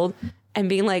 years old and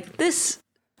being like, this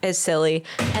is silly.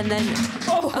 And then,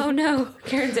 oh no,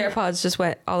 Karen's AirPods just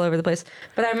went all over the place.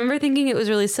 But I remember thinking it was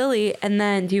really silly. And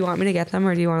then, do you want me to get them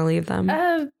or do you want to leave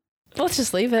them? Let's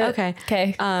just leave it.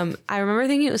 Okay. I remember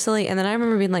thinking it was silly. And then I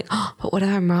remember being like, oh, but what if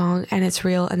I'm wrong and it's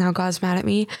real and now God's mad at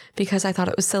me because I thought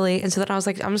it was silly. And so then I was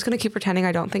like, I'm just going to keep pretending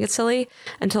I don't think it's silly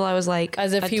until I was like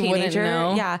as if he wouldn't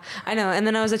know. Yeah, I know. And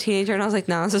then I was a teenager and I was like,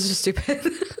 no, this is just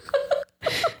stupid.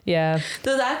 Yeah.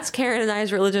 So that's Karen and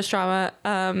I's religious drama.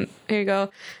 Here you go.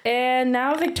 And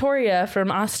now Victoria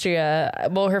from Austria.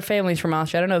 Well, her family's from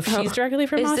Austria. I don't know if she's directly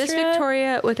from Austria. Is this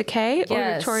Victoria with a K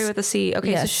or Victoria with a C?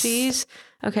 Okay, so she's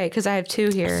okay because I have two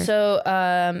here. So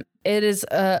it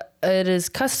is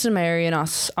customary in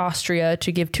Austria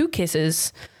to give 2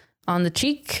 kisses on the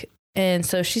cheek. And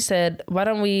so she said, why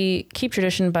don't we keep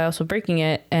tradition by also breaking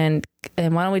it? And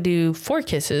why don't we do 4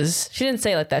 kisses? She didn't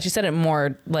say it like that. She said it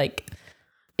more like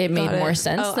it made more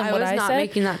sense than what I said. I was not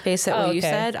making that face at what you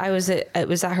said. It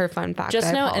was at her fun fact.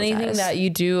 Just know anything that you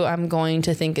do, I'm going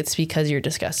to think it's because you're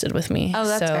disgusted with me. Oh,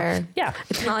 that's fair. Yeah.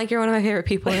 It's not like you're one of my favorite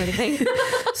people or anything.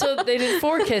 So they did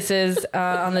 4 kisses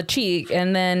on the cheek,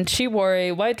 and then she wore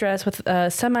a white dress with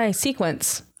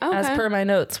semi-sequence, as per my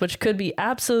notes, which could be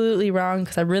absolutely wrong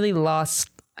because I really lost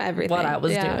everything what I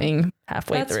was doing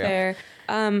halfway through. That's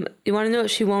fair. You want to know what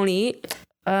she won't eat?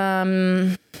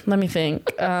 Let me think.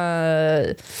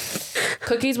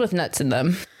 Cookies with nuts in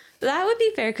them. That would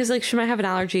be fair because like she might have an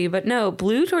allergy, but no,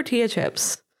 blue tortilla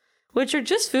chips, which are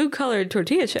just food colored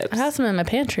tortilla chips. I have some in my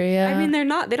pantry. Yeah. I mean,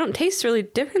 they don't taste really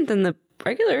different than the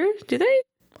regular, do they?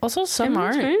 Also, some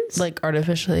aren't like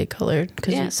artificially colored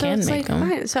because you can make them.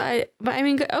 Fine. So I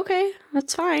mean, okay,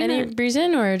 that's fine. Any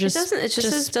reason or just it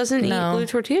just doesn't eat blue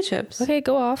tortilla chips. Okay,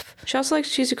 go off. She also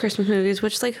likes cheesy Christmas movies,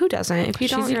 which like who doesn't? If you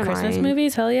don't, you're Christmas lying.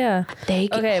 movies, hell yeah.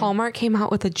 Hallmark came out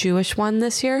with a Jewish one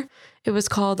this year. It was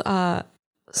called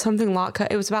something latke.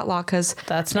 It was about latkes.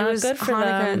 That's not good for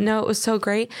Hanukkah. No, it was so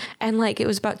great. And like it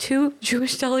was about 2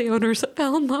 Jewish deli owners that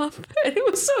fell in love. And it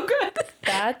was so good.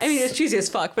 I mean, it's cheesy as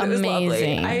fuck, but amazing. It was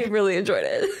lovely. I really enjoyed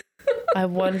it. I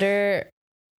wonder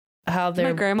how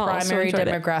their primary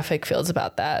demographic feels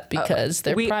about that because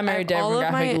their primary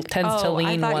demographic tends to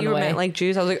lean one way. I thought you were meant like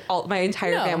Jews. I was like, my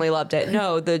entire family loved it.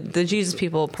 No, the Jesus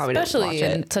people probably especially didn't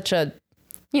watch it. In such a,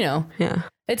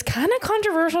 It's kind of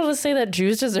controversial to say that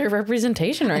Jews deserve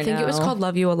representation right now. I think it was called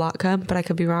Love You a Latka, but I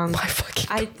could be wrong.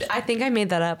 I think I made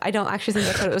that up. I don't actually think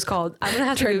that's what it was called. I'm going to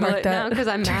have to Google it now because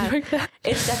I'm mad.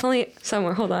 It's definitely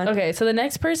somewhere. Hold on. Okay, so the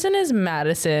next person is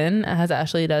Madison, as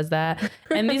Ashley does that.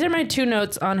 And these are my 2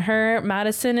 notes on her.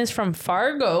 Madison is from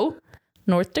Fargo,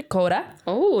 North Dakota.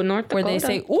 Oh, North Dakota. Where they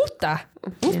say oofta,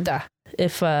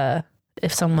 oofta,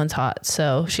 if someone's hot.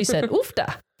 So she said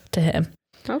oofta to him.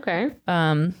 Okay.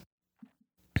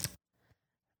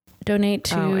 Donate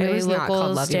to a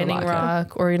local Standing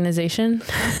Rock organization.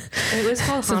 It was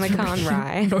called Hanukkah on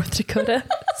Rye. North Dakota.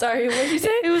 Sorry, what did you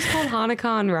say? It was called Hanukkah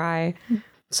on Rye.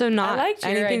 So not I liked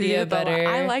your idea better.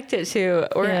 I liked it too.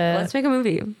 Let's make a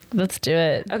movie. Let's do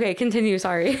it. Okay, continue.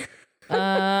 Sorry.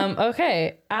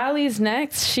 Okay. Allie's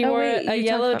next. She wore a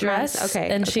yellow dress.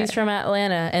 And she's from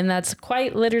Atlanta. And that's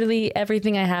quite literally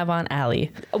everything I have on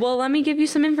Allie. Well, let me give you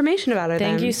some information about her.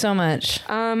 Thank you so much.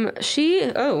 She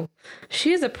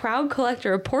is a proud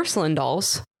collector of porcelain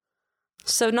dolls.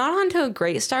 So not on to a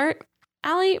great start,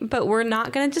 Allie, but we're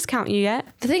not going to discount you yet.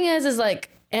 The thing is like,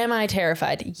 Am I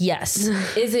terrified? Yes.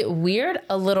 Is it weird?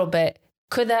 A little bit.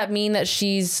 Could that mean that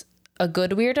she's a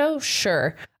good weirdo?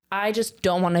 Sure. I just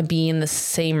don't want to be in the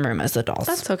same room as the dolls.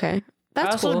 That's okay. That's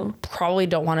I also cool. probably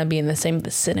don't want to be in the same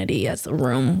vicinity as the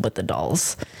room with the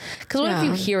dolls. Because what if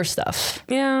you hear stuff?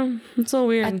 Yeah, it's a little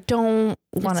weird. I don't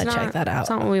want to check that out. It's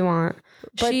not what we want.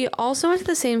 But she also went to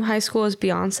the same high school as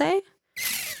Beyonce.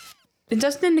 It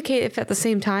doesn't indicate if at the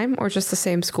same time or just the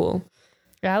same school.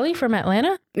 Allie from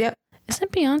Atlanta? Yep.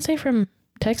 Isn't Beyonce from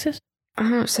Texas?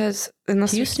 It says,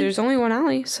 unless there's only one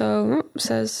Allie. So it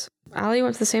says Allie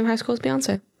went to the same high school as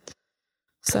Beyonce.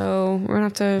 So we're going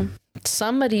to have to...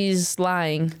 Somebody's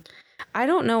lying. I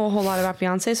don't know a whole lot about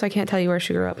Beyonce, so I can't tell you where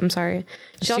she grew up. I'm sorry.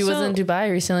 She was in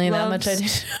Dubai recently. That much I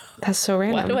didn't know. That's so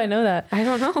random. Why do I know that? I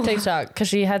don't know. TikTok, because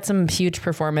she had some huge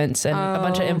performance and a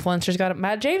bunch of influencers got it.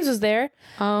 Matt James was there.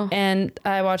 Oh. And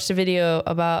I watched a video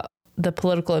about the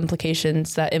political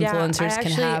implications that influencers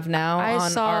can have now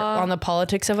on the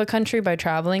politics of a country by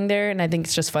traveling there. And I think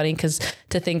it's just funny because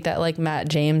to think that like Matt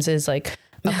James is like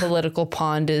a political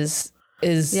pond is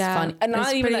funny. And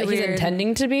not even that weird. He's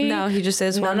intending to be. No, he just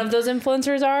is. None of those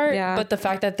influencers are. Yeah. But the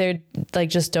fact that they're like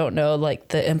just don't know like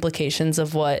the implications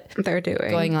of what they're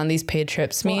doing going on these paid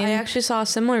trips mean. I actually saw a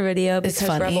similar video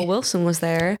because Rebel Wilson was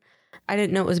there. I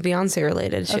didn't know it was Beyonce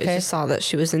related. I just saw that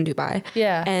she was in Dubai.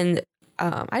 Yeah. And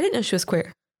I didn't know she was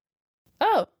queer.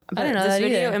 Oh, I didn't know that either.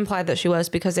 This video implied that she was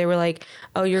because they were like,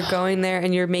 oh, you're going there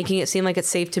and you're making it seem like it's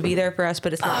safe to be there for us,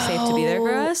 but it's not safe to be there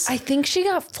for us. I think she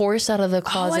got forced out of the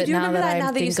closet now that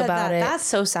I think about it. That's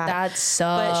so sad. That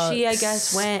sucks. But she, I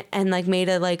guess, went and like made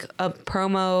a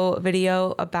promo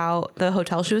video about the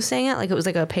hotel she was staying at. Like it was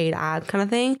like a paid ad kind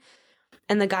of thing.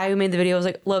 And the guy who made the video was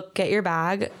like, look, get your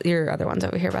bag. Your other one's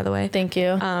over here, by the way. Thank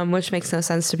you. Which makes no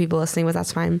sense to people listening, but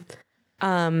that's fine.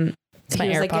 He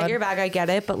was like, get your bag, I get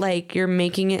it, but like you're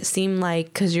making it seem like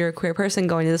because you're a queer person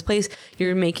going to this place,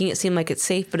 you're making it seem like it's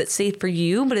safe, but it's safe for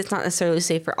you, but it's not necessarily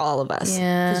safe for all of us.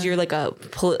 Yeah, because you're like a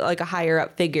higher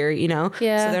up figure, you know.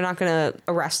 Yeah, so they're not gonna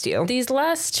arrest you. These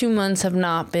last 2 months have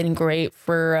not been great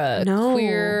for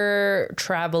queer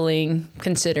traveling,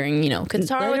 considering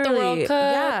Qatar with the World Cup.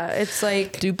 Yeah, it's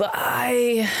like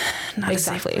Dubai, not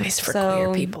exactly a safe place for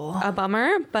queer people. A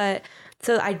bummer, but.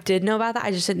 So I did know about that.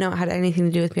 I just didn't know it had anything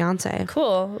to do with Beyonce.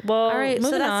 Cool. Well, all right. So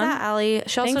that's that, Allie.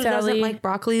 She also doesn't like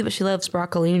broccoli, but she loves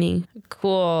broccolini.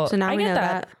 Cool. So now we know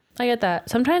that. I get that.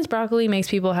 Sometimes broccoli makes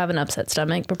people have an upset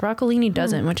stomach, but broccolini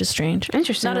doesn't, which is strange.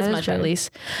 Interesting. Not as much, at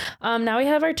least. Now we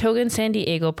have our Togan San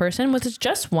Diego person, which is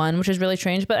just one, which is really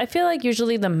strange. But I feel like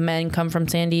usually the men come from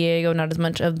San Diego, not as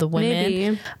much of the women.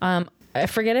 Maybe. I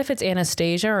forget if it's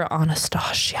Anastasia or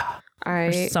Anastasia.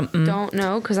 I don't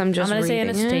know because I'm going to say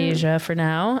Anastasia for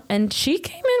now. And she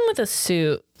came in with a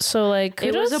suit. So like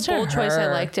it was a bold choice. I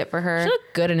liked it for her. She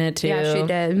looked good in it too. Yeah, she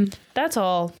did. That's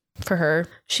all for her.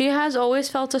 She has always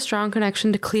felt a strong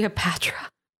connection to Cleopatra.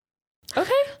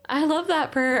 Okay. I love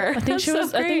that for her. I think she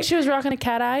was rocking a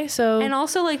cat eye. So and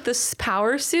also like this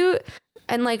power suit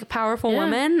and like powerful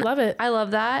woman. Love it. I love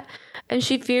that. And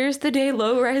she fears the day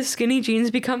low-rise skinny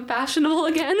jeans become fashionable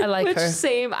again. I like her.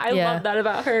 Same. I love that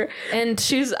about her. And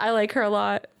I like her a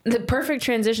lot. The perfect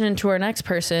transition into our next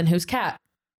person, who's Kat.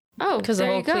 Oh, because the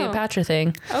whole Cleopatra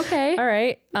thing. Okay. All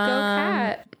right. Go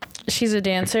Kat. She's a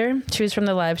dancer. She was from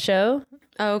the live show.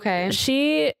 Oh, okay. I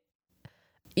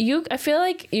feel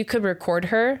like you could record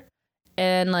her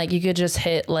and like you could just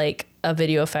hit like a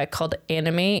video effect called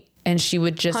animate and she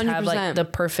would just 100%. Have like the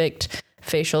perfect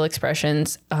facial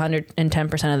expressions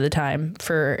 110% of the time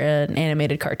for an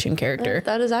animated cartoon character.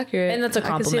 That is accurate. And that's a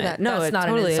compliment. I can see that. No, that's not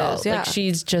totally an insult. is. Yeah. Like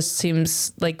she just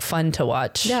seems like fun to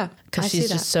watch. Yeah. Because she's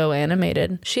just so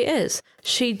animated. She is.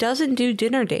 She doesn't do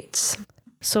dinner dates.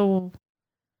 So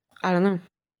I don't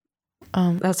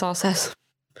know. That's all it says.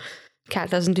 Kat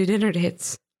doesn't do dinner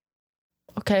dates.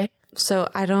 Okay. So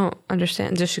I don't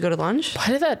understand. Does she go to lunch? Why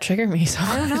did that trigger me so much?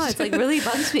 I don't know. It's like really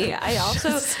bugs me. I don't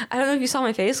know if you saw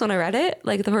my face when I read it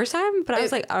like the first time, but I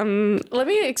was like, Let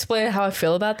me explain how I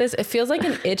feel about this. It feels like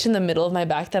an itch in the middle of my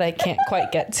back that I can't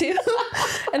quite get to.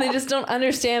 And I just don't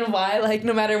understand why, like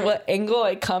no matter what angle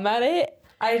I come at it,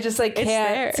 I just like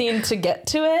can't seem to get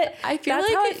to it. I feel That's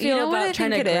like how I feel about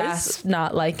trying to grasp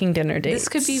not liking dinner dates. This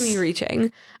could be me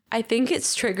reaching. I think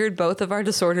it's triggered both of our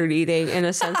disordered eating in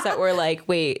a sense that we're like,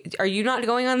 wait, are you not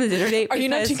going on the dinner date? Are you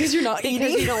not because you're not eating?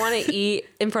 Because you don't want to eat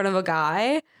in front of a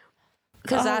guy?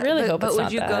 Because I really hope it's not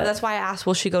that. That's why I asked,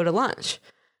 will she go to lunch?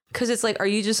 Because it's like, are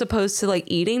you just opposed to like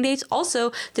eating dates?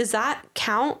 Also, does that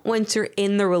count once you're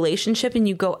in the relationship and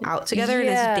you go out together and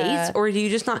it's dates? Or do you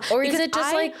just not? Or is it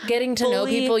just like getting to know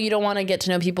people? You don't want to get to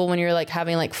know people when you're like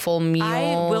having like full meals.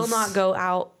 I will not go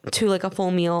out to like a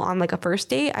full meal on like a first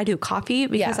date. I do coffee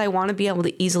because I want to be able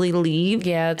to easily leave.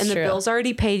 Yeah, that's and the true. bill's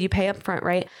already paid. You pay up front,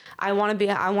 right? I want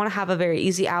to have a very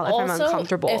easy out if I'm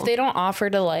uncomfortable. If they don't offer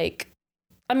to like,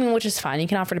 I mean, which is fine. You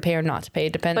can offer to pay or not to pay.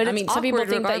 Depends. But I mean, some people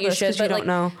think that you should, but like,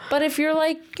 know. But if you're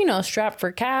like, you know, strapped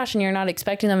for cash and you're not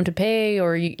expecting them to pay,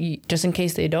 or you just in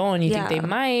case they don't, and you think they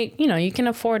might, you know, you can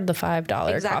afford the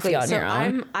 $5 coffee on your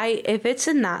own. If it's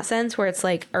in that sense where it's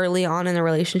like early on in the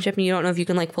relationship and you don't know if you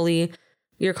can like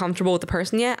you're comfortable with the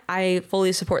person yet, I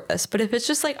fully support this. But if it's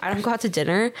just like, I don't go out to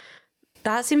dinner,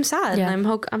 that seems sad. Yeah. And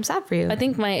I'm sad for you. I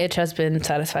think my itch has been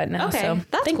satisfied now. Okay, so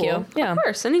that's thank you. Yeah, of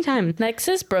course, anytime. Next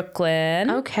is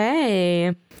Brooklyn.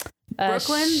 Okay,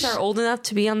 Brooklyns are old enough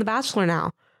to be on The Bachelor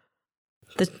now.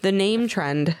 The name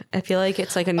trend. I feel like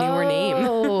it's like a newer name.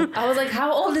 Oh, I was like,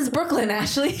 how old is Brooklyn,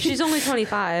 Ashley? She's only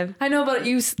 25. I know, but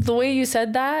the way you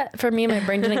said that, for me, my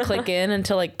brain didn't click in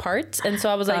until like parts. And so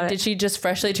I was like, did she just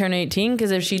freshly turn 18?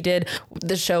 Because if she did,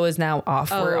 the show is now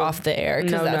off. We're off the air.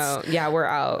 No. Yeah, we're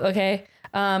out. Okay.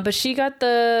 But she got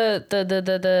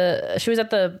she was at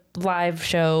the live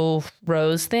show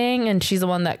Rose thing, and she's the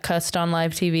one that cussed on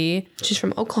live TV. She's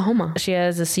from Oklahoma. She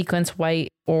has a sequence white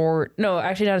no,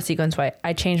 actually not a sequence white.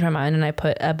 I changed my mind and I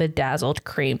put a bedazzled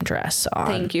cream dress on.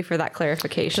 Thank you for that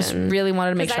clarification. Just really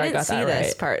wanted to make sure I got that right. I didn't see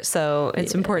this part, so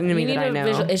it's important to me that I know.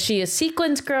 Is she a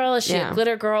sequence girl? Is she a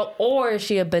glitter girl? Or is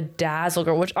she a bedazzled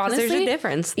girl? Which honestly, there's a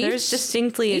difference. There's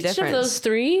distinctly a difference. Each of those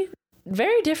three,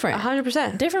 very different.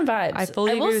 100%. Different vibes. I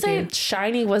fully agree with you. I will say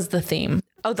shiny was the theme.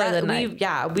 Oh, that we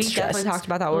definitely talked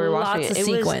about that when we were watching it. Lots of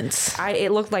sequence.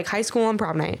 It looked like high school on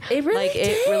prom night. It really did.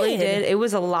 It really did. It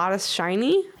was a lot of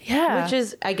shiny. Yeah. Which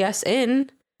is, I guess,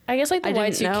 like the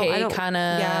Y2K kind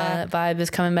of vibe is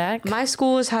coming back. My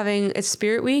school is having it's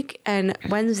Spirit Week and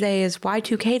Wednesday is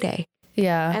Y2K day.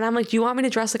 Yeah. And I'm like, do you want me to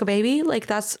dress like a baby? Like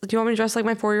do you want me to dress like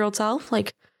my 4-year-old self?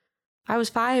 Like I was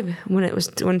 5 when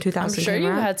 2000 I'm sure you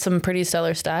had some pretty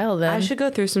stellar style then. I should go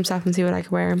through some stuff and see what I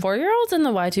could wear. 4-year-olds in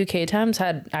the Y2K times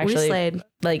had actually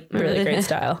like really great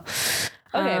style.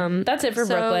 Okay, that's it for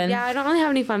Brooklyn. Yeah, I don't really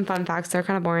have any fun facts. They're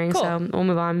kind of boring, so we'll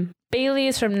move on. Bailey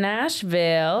is from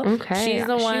Nashville. Okay. She's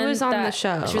the one she was on the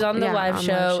show. She was on the live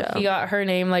show. He got her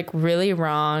name like really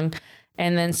wrong.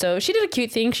 And then so she did a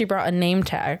cute thing. She brought a name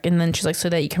tag and then she's like, so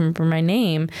that you can remember my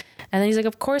name. And then he's like,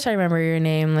 of course I remember your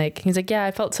name. Like, he's like, yeah,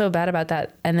 I felt so bad about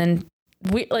that. And then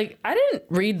I didn't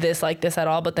read this like this at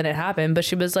all, but then it happened. But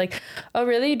she was like, oh,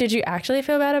 really? Did you actually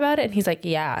feel bad about it? And he's like,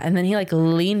 yeah. And then he like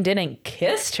leaned in and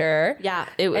kissed her. Yeah.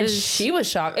 It was. And she was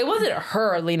shocked. It wasn't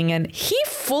her leaning in. He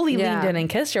fully leaned in and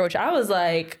kissed her, which I was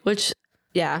like.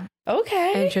 Yeah.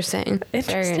 Okay. Interesting.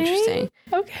 Very interesting.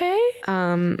 Okay.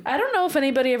 I don't know if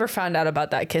anybody ever found out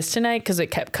about that kiss tonight because it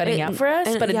kept cutting out for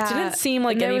us, but it didn't seem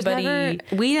like anybody.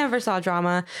 We never saw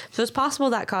drama, so it's possible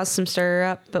that caused some stir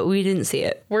up, but we didn't see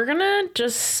it. We're gonna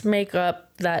just make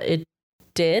up that it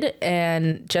did,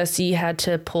 and Jesse had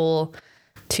to pull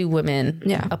 2 women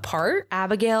apart.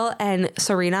 Abigail and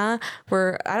Serena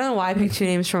were, I don't know why I picked 2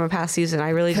 names from a past season.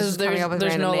 I really just was coming up with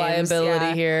random names. There's no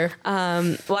liability here.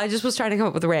 Well, I just was trying to come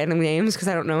up with random names because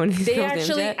I don't know any of these names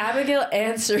yet. Abigail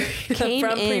and Serena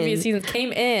from previous seasons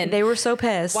came in. They were so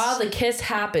pissed. While the kiss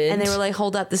happened. And they were like,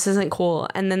 hold up, this isn't cool.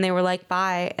 And then they were like,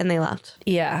 bye. And they left.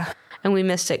 Yeah. And we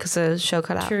missed it because the show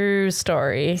cut out. True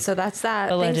story. So that's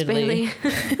that. Allegedly.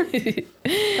 Thanks, Bailey.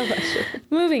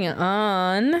 Moving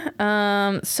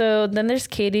on. So then there's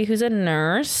Katie, who's a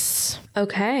nurse.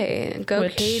 Okay. Go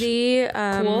Katie.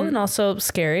 Cool and also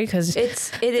scary because I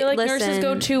feel like nurses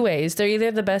go 2 ways. They're either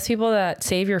the best people that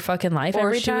save your fucking life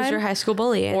every time. Or she was your high school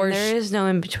bully. And or there is no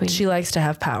in between. She likes to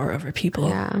have power over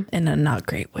people in a not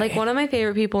great way. Like one of my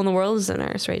favorite people in the world is a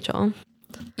nurse, Rachel.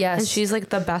 Yes. And she's like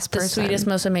the best person. The sweetest,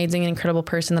 most amazing, incredible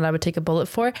person that I would take a bullet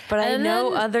for. But I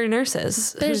know other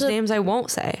nurses whose names I won't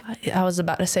say. I was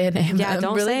about to say a name. Yeah,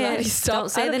 don't say it. Don't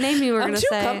say the name you were going to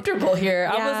say. I'm too comfortable here.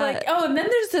 Yeah. I was like, oh, and then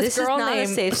there's this girl name.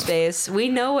 This is not a safe space. We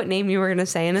know what name you were going to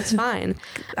say and it's fine.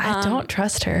 I don't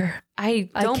trust her. I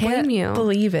don't blame you.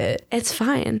 Believe it. It's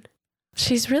fine.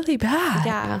 She's really bad.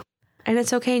 Yeah. And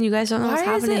it's okay, and you guys don't know what's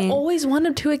happening. Why is it always one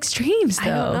of 2 extremes, though?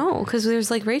 I don't know, because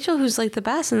there's like Rachel, who's like the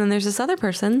best, and then there's this other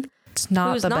person who's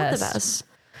not the best.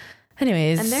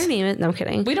 Anyways. And their name is, no, I'm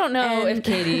kidding. We don't know if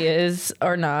Katie is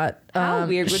or not. How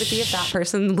weird would it be if that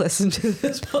person listened to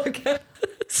this podcast?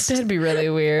 That'd be really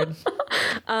weird.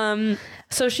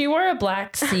 So she wore a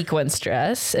black sequence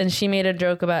dress, and she made a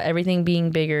joke about everything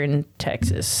being bigger in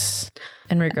Texas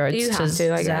in regards You to have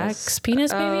to, I Zach's guess.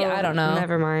 penis. Maybe I don't know.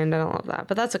 Never mind. I don't love that,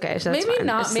 but that's okay. So that's Maybe fine.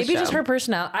 not. It's the Maybe just show. her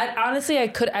personality.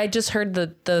 I just heard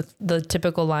the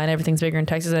typical line, everything's bigger in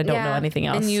Texas. I don't know anything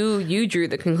else. And you drew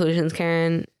the conclusions,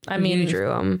 Karen. I mean, you drew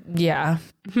them. Yeah.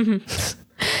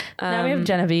 Now we have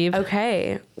Genevieve.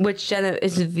 Okay, which Jenna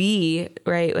is V,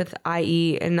 right, with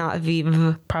IE and not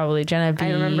V. Probably Genevieve.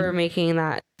 I remember making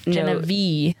that note.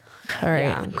 Genevieve. All right.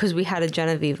 Yeah, because we had a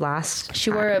Genevieve last.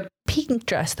 She wore a pink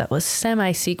dress that was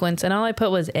semi-sequence, and all I put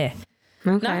was Okay.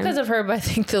 Not because of her, but I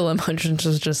think the emotions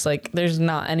was just like, there's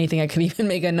not anything I could even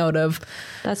make a note of.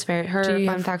 That's fair. Her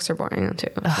fun facts are boring too.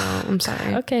 So I'm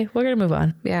sorry. Okay, we're going to move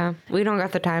on. Yeah, we don't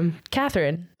got the time.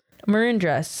 Catherine, maroon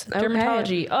dress,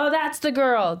 dermatology. Oh, that's the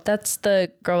girl. That's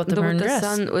the girl with the maroon dress.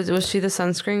 Was she the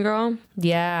sunscreen girl?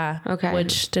 Yeah. Okay.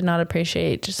 Which did not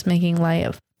appreciate just making light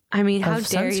of I mean, how of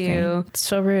dare sunscreen. you? It's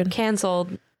so rude.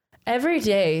 Canceled. Every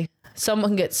day,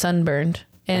 someone gets sunburned.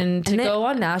 And to go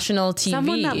on national TV.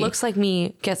 Someone that looks like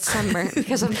me gets sunburned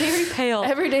because I'm very pale.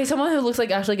 Every day, someone who looks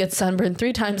like Ashley gets sunburned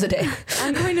 3 times a day.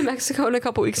 I'm going to Mexico in a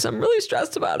couple weeks. So I'm really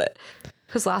stressed about it.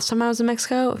 Because last time I was in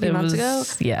Mexico, a few months ago,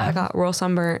 I got real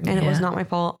sunburnt and it was not my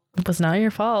fault. It was not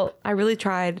your fault. I really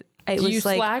tried. It was You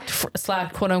like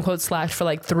slacked, quote unquote, slacked for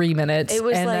like 3 minutes. it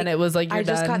was and like, then it was like, I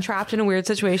just got trapped in a weird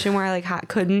situation where I like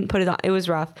couldn't put it on. It was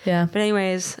rough. Yeah. But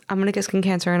anyways, I'm gonna get skin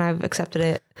cancer and I've accepted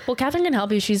it. Well, Catherine can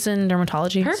help you. She's in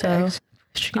dermatology. Perfect. So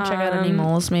she can check out any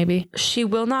moles, maybe. She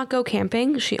will not go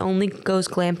camping. She only goes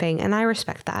glamping, and I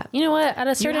respect that. You know what? At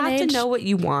a certain you have age, to know what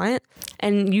you want,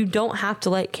 and you don't have to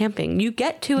like camping. You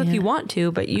get to if you want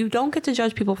to, but you don't get to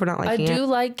judge people for not liking it. I do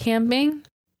like camping,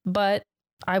 but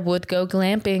I would go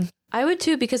glamping. I would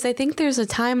too, because I think there's a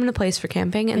time and a place for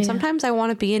camping, and sometimes I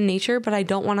want to be in nature, but I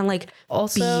don't want to like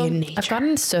Also, be in nature. I've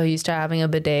gotten so used to having a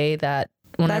bidet that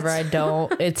whenever I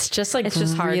don't, it's just like It's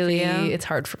just hard for really, you? it's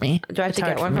hard for me. Do I have It's to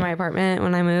hard get for one me. for my apartment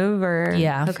when I move, or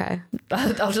Yeah. Okay.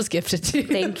 I'll just gift it to you.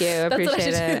 Thank you. That's what I Appreciate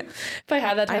should do. it. If I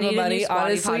had that type need of a new money, squatty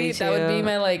honestly, potty that would be too.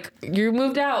 my like, you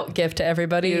moved out gift to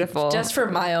everybody. Beautiful. Just for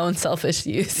my own selfish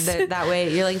use. That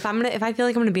way, you're like, if I feel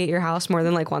like I'm gonna be at your house more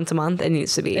than like once a month, it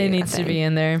needs to be. It needs to be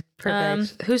in there.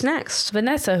 Perfect. Who's next?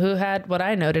 Vanessa, who had what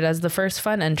I noted as the first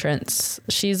fun entrance.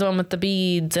 She's the one with the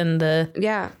beads and the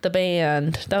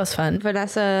band. That was fun.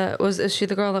 Vanessa is she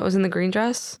the girl that was in the green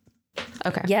dress?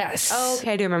 Okay. Yes. Oh,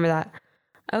 okay. I do remember that.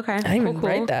 Okay. I didn't even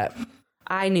write that.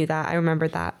 I knew that. I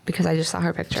remembered that because I just saw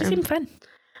her picture. She seemed fun.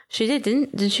 She did.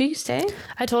 Did she stay?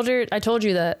 I told you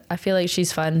that I feel like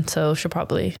she's fun, so she'll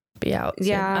probably be out soon.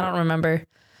 Yeah. I don't remember.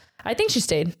 I think she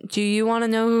stayed. Do you want to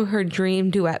know who her dream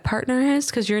duet partner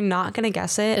is? Because you're not gonna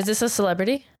guess it. Is this a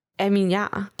celebrity? I mean, yeah.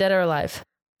 Dead or alive?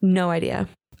 No idea.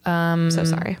 So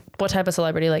sorry. What type of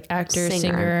celebrity? Like actor, Singer.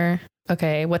 singer?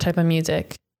 Okay. What type of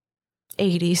music?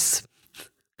 80s.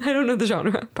 I don't know the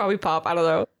genre. Probably pop. I don't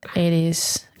know.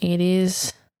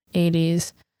 80s.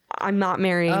 I'm not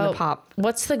marrying the pop.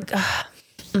 What's the...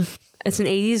 It's an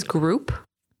 80s group,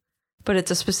 but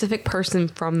it's a specific person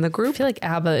from the I group. feel like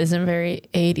ABBA isn't very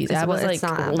 80s. ABBA's it's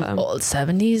like not old, ABBA. old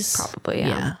 70s. Probably,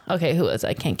 yeah. Okay, who is?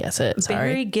 I can't guess it. Sorry.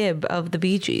 Barry Gibb of the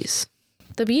Bee Gees.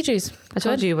 The Bee Gees. I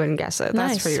told you you wouldn't guess it.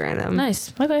 Nice. That's pretty random.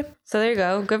 Nice. Okay. So there you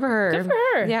go. Good for her. Good for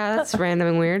her. Yeah, that's random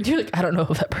and weird. You're like, I don't know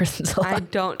if that person's alive.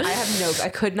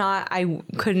 I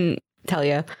couldn't tell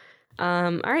you.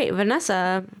 All right,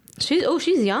 Vanessa. She's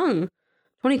young.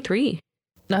 23.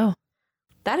 No.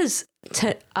 That is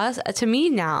to me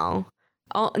now,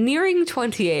 nearing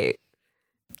 28.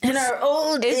 In our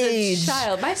old Is age. a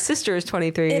child. My sister is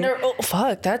 23. In our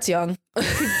fuck, that's young. Like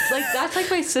that's like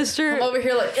my sister I'm over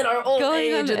here like in our old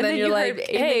going age, on, and then you're like, heard,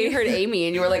 hey, you heard Amy,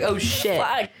 and you were like, oh shit.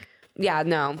 fuck. Yeah,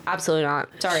 no, absolutely not.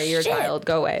 Sorry, you're Shit. a child.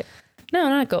 Go away. No,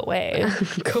 not go away.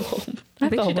 Go home. I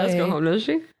think go she does away. go home, does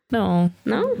she? No.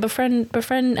 No?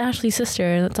 Befriend Ashley's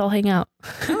sister. Let's all hang out.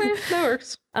 Okay, that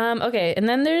works. Okay, and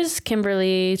then there's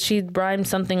Kimberly. She rhymed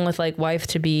something with like wife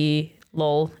to be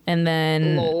lol, and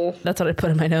then Lol. that's what I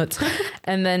put in my notes.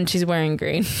 And then she's wearing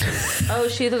green. Oh,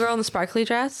 is she the girl in the sparkly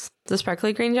dress? The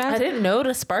sparkly green dress? I didn't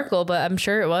notice sparkle, but I'm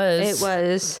sure it was. It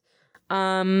was.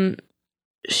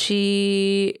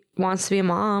 She wants to be a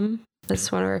mom.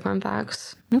 That's one of her fun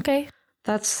facts. Okay.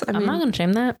 I'm not gonna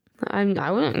shame that. I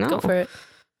wouldn't know. Go for it.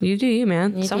 You do you,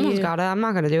 man. You do Someone's you. got it. I'm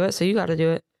not gonna do it, so you got to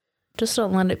do it. Just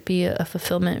don't let it be a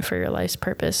fulfillment for your life's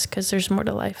purpose, because there's more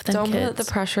to life than Don't kids. put the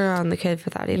pressure on the kid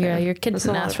for that either. Yeah, your kid That's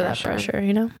didn't a lot ask of for that pressure,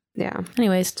 you know? Yeah.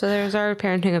 Anyways, So there's our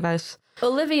parenting advice.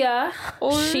 Olivia,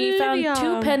 she found Olivia.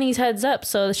 2 pennies heads up,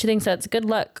 so she thinks that's good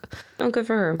luck. Oh, good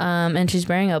for her. And she's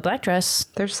wearing a black dress.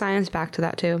 There's science back to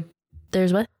that too.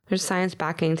 There's what? There's science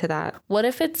backing to that. What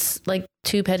if it's like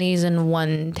 2 pennies and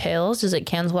 1 tails? Does it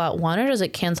cancel out one, or does it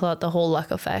cancel out the whole luck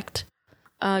effect?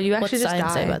 You actually just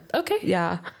die. Say about okay.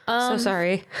 Yeah. So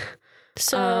sorry.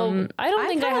 So I don't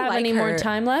think I kinda have like any her. more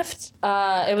time left.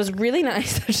 It was really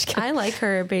nice. I'm just kidding. I like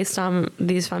her based on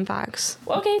these fun facts.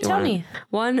 Okay, tell me.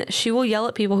 1, she will yell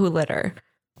at people who litter.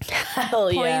 Hell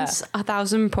yeah. Points,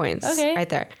 1,000 points. Okay. Right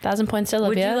there. 1,000 points to Would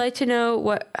Olivia. you like to know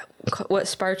what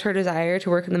sparked her desire to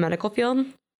work in the medical field?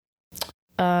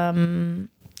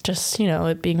 Just,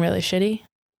 it being really shitty.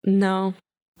 No.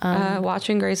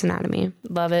 Watching Grey's Anatomy.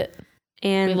 Love it.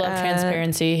 And We love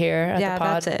transparency here at the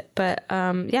pod. that's it. But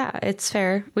yeah, it's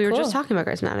fair. We were Cool. just talking about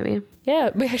Grey's Anatomy. Yeah,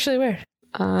 we actually were.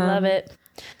 Love it.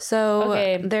 So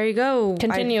Okay. there you go.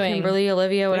 Continuing. Kimberly,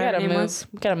 Olivia, We whatever gotta her name move. was.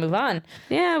 We gotta move on.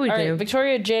 Yeah, we All do. right,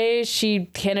 Victoria J. She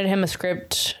handed him a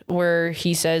script where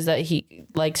he says that he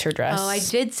likes her dress. Oh, I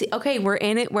did see. Okay, we're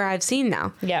in it where I've seen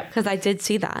now. Yep. Because I did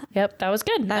see that. Yep, that was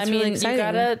good. That's really exciting.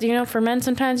 You gotta, for men,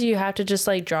 sometimes you have to just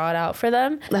like draw it out for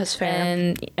them. That's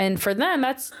fair. And for them,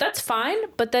 that's fine.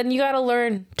 But then you gotta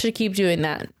learn to keep doing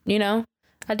that.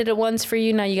 I did it once for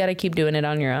you. Now you gotta keep doing it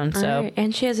on your own. So All right.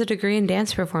 And she has a degree in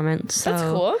dance performance. So that's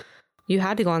cool. You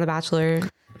had to go on The Bachelor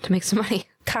to make some money.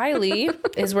 Kylie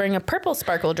is wearing a purple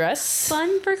sparkle dress.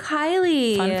 Fun for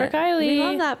Kylie. Fun for Kylie. We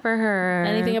love that for her.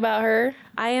 Anything about her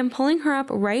I am pulling her up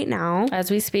right now.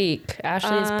 as we speak?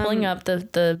 Ashley is pulling up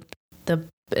the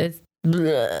it's,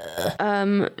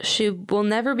 bleh. She will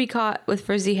never be caught with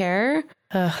frizzy hair.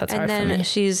 Ugh, that's And hard for then me.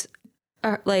 she's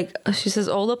she says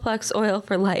Olaplex oil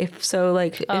for life. So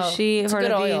like Oh, is she it's a her good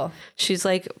to be, oil. she's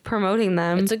like promoting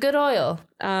them. It's a good oil.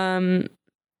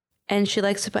 And she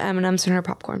likes to put M&Ms in her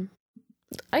popcorn.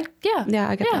 Yeah. Yeah,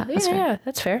 I get that. That's fair. Yeah,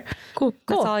 that's fair. Cool. That's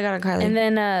Cool. all I got on Kylie. And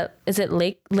then is it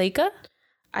Leica?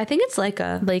 I think it's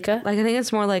Leica. Leica? Like I think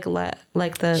it's more like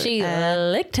the She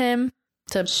licked him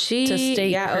to state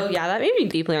yeah, her- oh yeah, that made me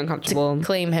deeply uncomfortable.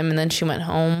 claim him, and then she went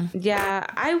home. Yeah,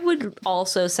 I would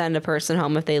also send a person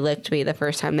home if they licked me the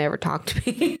first time they ever talked to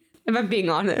me. If I'm being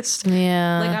honest.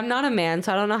 Yeah. Like I'm not a man,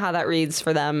 so I don't know how that reads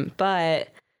for them, but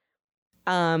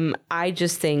I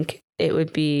just think it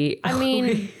would be I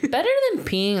mean, better than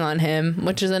peeing on him,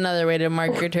 which is another way to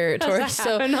mark your territory. that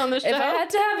So happen on the if I show? had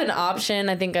to have an option,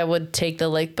 I think I would take the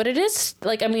lick. But it is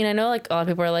like, I mean, I know like a lot of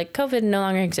people are like, COVID no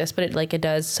longer exists, but it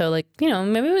does. So like,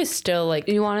 maybe we still like,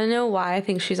 You want to know why I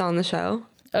think she's on the show?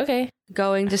 okay,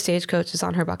 Going to Stagecoach is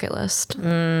on her bucket list. So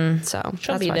she'll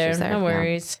that's be why there. she's there. No Yeah.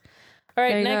 worries. All right,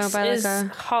 There you go. next Bye, is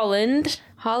Leica. Holland.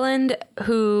 Holland,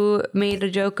 who made a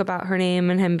joke about her name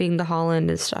and him being the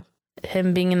Holland and stuff.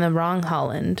 Him being in the wrong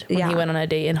Holland when he Yeah. went on a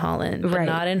date in Holland, but Right.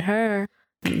 not in her.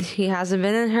 He hasn't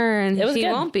been in her, and It was he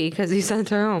good. won't be because he sent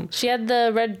her home. She had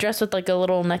the red dress with like a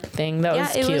little neck thing. That Yeah,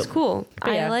 was it cute. was cool.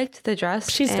 But I yeah. liked the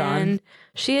dress. She's gone. and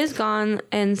she is gone,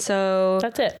 and so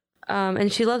That's it.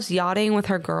 and she loves yachting with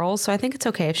her girls. So I think it's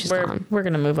okay if she's gone. We're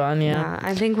gonna move on. Yeah,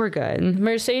 I think we're good.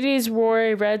 Mercedes wore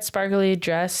a red sparkly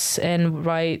dress and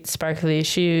white sparkly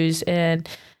shoes, and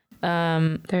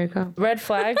There you go. red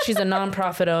flag. She's a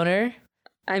nonprofit owner.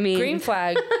 I mean, Green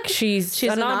flag. She's a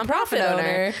nonprofit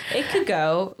owner. It could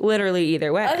go literally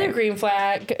either way. Other green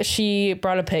flag. She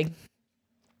brought a pig.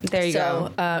 There you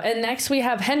go. And next we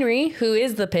have Henry, who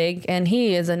is the pig, and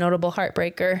he is a notable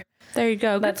heartbreaker. There you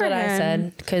go. Good That's for what I him.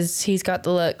 said, because he's got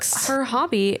the looks. Her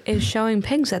hobby is showing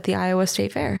pigs at the Iowa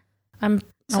State Fair. I wonder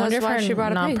if that's why her she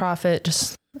brought a pig. nonprofit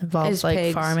just involves Is like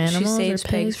pigs. farm animals. She saves or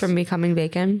pigs from becoming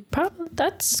bacon. Probably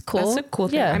that's cool. That's a cool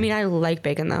thing. Yeah, I mean, I like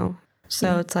bacon though,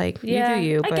 so it's like yeah, you do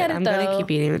you. I But get it, I'm gonna though.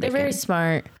 keep eating the They're bacon. very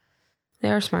smart. They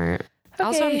are smart.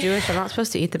 Also, I'm Okay. Jewish. I'm not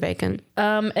supposed to eat the bacon.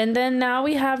 And then now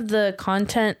we have the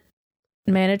content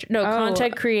manager,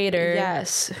 content creator.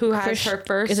 Yes, who has Chris- her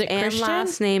first is it and Christian?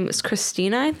 last name is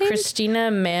Christina. I think. Christina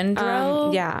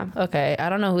Mandrell. Yeah. Okay, I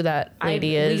don't know who that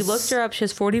lady is. We looked her up. She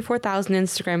has 44,000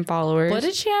 Instagram followers. What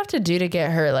did she have to do to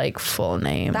get her like full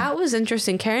name? That was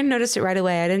interesting. Karen noticed it right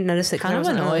away. I didn't notice it because I Kind of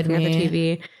wasn't annoyed looking at the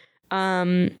me.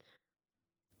 TV.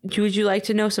 Would you like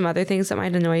to know some other things that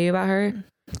might annoy you about her?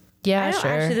 Yeah, I don't-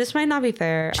 sure. Actually, this might not be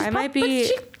fair. I might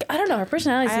be. I don't know. Her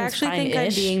personality I seems actually think I'm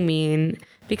fine-ish. being mean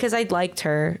because I liked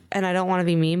her and I don't want to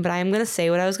be mean, but I'm going to say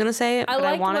what I was going to say. But I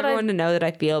liked want what everyone to know that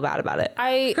I feel bad about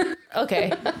it.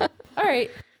 Okay. All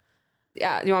right.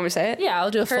 Yeah. Do you want me to say it? Yeah,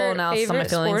 I'll do a full Her analysis on my favorite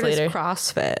feelings sport later. is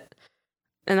CrossFit.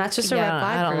 And that's just a red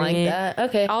flag I don't for like me. that.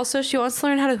 Okay. Also, she wants to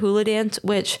learn how to hula dance,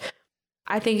 which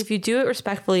I think if you do it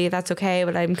respectfully, that's okay.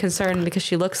 But I'm concerned because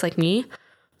she looks like me.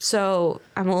 So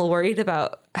I'm a little worried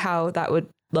about how that would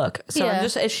look. So Yeah.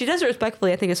 if she does it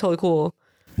respectfully, I think it's totally cool.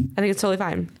 I think it's totally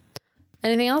fine.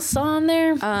 Anything else on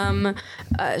there?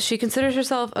 She considers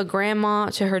herself a grandma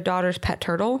to her daughter's pet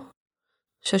turtle.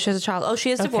 So she has a child. Oh,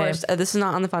 she is divorced. This is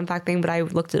not on the fun fact thing, but I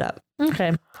looked it up.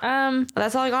 Okay.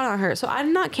 That's all I got on her. So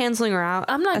I'm not canceling her out.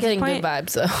 I'm not getting good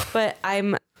vibes though. But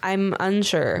I'm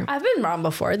unsure. I've been wrong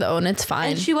before though, and it's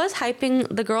fine. And she was hyping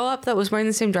the girl up that was wearing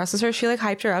the same dress as her. She like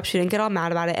hyped her up. She didn't get all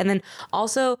mad about it. And then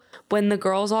also when the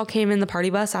girls all came in the party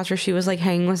bus after she was like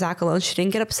hanging with Zach alone, she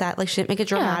didn't get upset. Like she didn't make it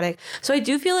dramatic. Yeah. So I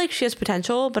do feel like she has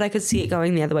potential, but I could see it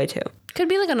going the other way too. Could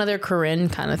be like another Corinne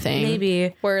kind of thing.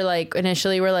 Maybe. Where like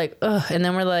initially we're like, ugh, and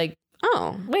then we're like,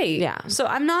 oh, wait. Yeah. So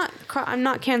I'm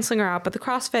not canceling her out, but the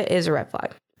CrossFit is a red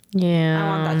flag. Yeah. I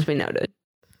want that to be noted.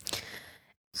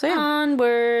 So yeah.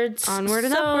 Onward and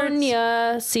upwards.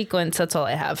 Sonia sequence. That's all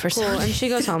I have for cool. Sonia. And she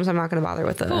goes home, so I'm not going to bother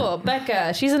with it. Cool.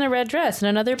 Becca. She's in a red dress and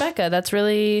another Becca. That's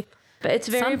really but it's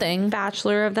very something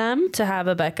bachelor of them to have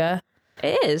a Becca.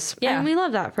 It is. Yeah. And we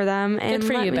love that for them. And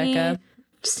good for you, Becca.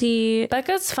 See.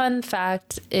 Becca's fun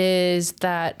fact is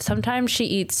that sometimes she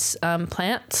eats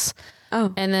plants.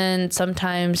 Oh. And then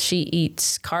sometimes she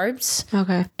eats carbs.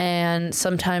 Okay. And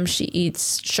sometimes she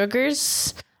eats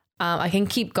sugars. I can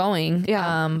keep going.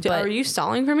 Yeah. But are you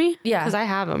stalling for me? Yeah. Because I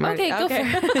have them. Okay, go for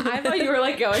it. I thought you were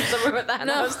like going somewhere with that.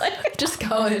 No, I was like, just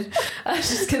going. I was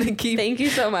just going to keep thank you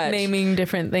so much. naming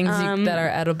different things that are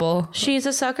edible. She's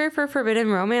a sucker for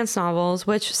forbidden romance novels,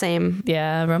 which same.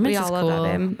 Yeah, romance we all is love cool.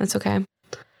 that, babe. It's okay.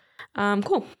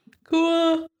 Cool.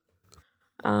 Cool.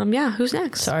 Yeah, who's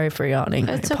next? Sorry for yawning.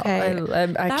 It's okay.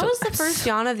 That was the first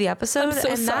yawn of the episode, so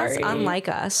and sorry. that's unlike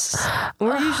us.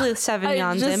 We're usually 7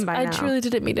 yawns in by now. I truly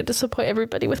didn't mean to disappoint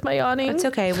everybody with my yawning. It's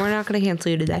okay. We're not going to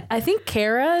cancel you today. I think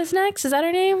Kara is next. Is that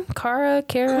her name? Kara?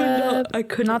 I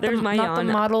couldn't. Not the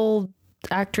model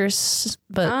actress,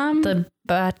 but the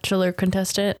Bachelor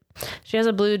contestant. She has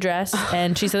a blue dress,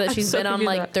 and she said that she's been on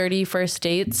like 30 first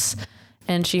dates,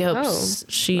 and she hopes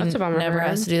she never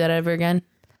has to do that ever again.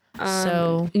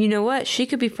 So you know what? She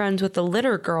could be friends with the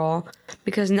litter girl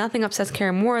because nothing upsets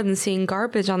Kara more than seeing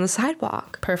garbage on the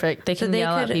sidewalk. Perfect. They can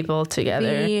yell at people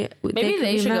together. Maybe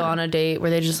they should go on a date where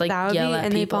they just like yell at people.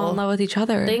 And they fall in love with each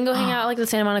other. They can go hang out like the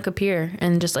Santa Monica Pier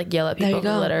and just like yell at people in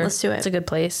the litter. Let's do it. It's a good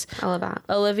place. I love that.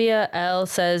 Olivia L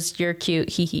says, "You're cute,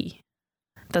 hee hee."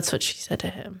 That's what she said to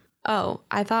him. Oh,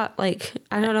 I thought like,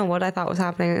 I don't know what I thought was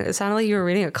happening. It sounded like you were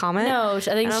reading a comment. No, I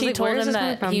think she told him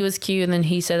that he was cute and then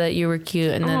he said that you were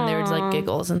cute and then there was like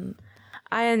giggles and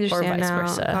I understand or vice now.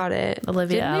 versa. Got it.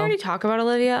 Olivia Didn't L. we already talk about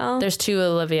Olivia L? There's 2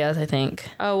 Olivias, I think.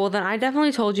 Oh, well then I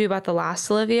definitely told you about the last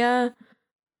Olivia.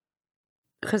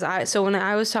 Because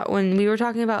when we were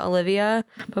talking about Olivia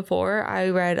before, I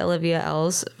read Olivia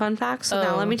L's fun facts. So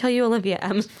now let me tell you Olivia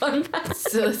M's fun facts.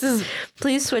 So this is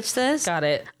please switch this. Got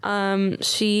it.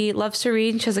 She loves to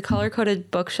read. She has a color-coded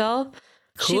bookshelf.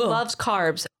 Cool. She loves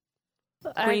carbs.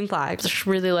 Green flag. Just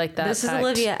really like that. This is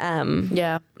Olivia M.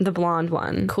 Yeah. The blonde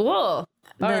one. Cool.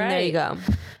 There you go.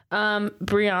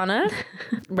 Brianna,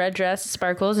 red dress,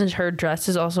 sparkles, and her dress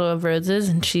is also of roses,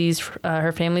 and she's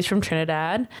her family's from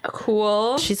Trinidad.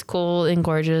 Cool. She's cool and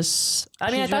gorgeous.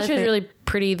 I mean, I thought she was really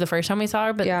pretty the first time we saw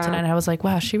her, but tonight I was like,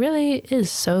 wow, she really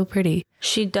is so pretty.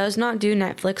 She does not do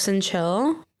Netflix and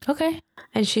chill. Okay.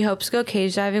 And she hopes to go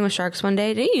cage diving with sharks one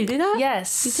day. Didn't you do that?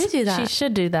 Yes. You did do that. She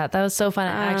should do that. That was so fun.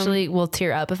 I actually will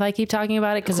tear up if I keep talking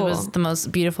about it because it was the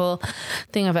most beautiful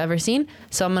thing I've ever seen.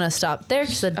 So I'm going to stop there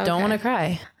because I don't want to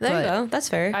cry. There you go. That's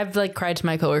fair. I've like cried to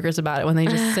my coworkers about it when they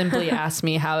just simply asked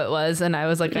me how it was. And I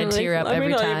was like, I tear up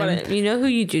every time. You know who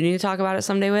you do need to talk about it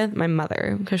someday with? My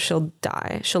mother, because she'll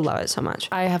die. She'll love it so much.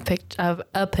 I have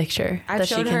a picture. I've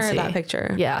showed her that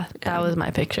picture. Yeah, that was my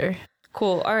picture.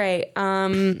 Cool. All right.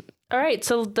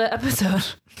 So the episode.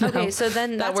 Okay, so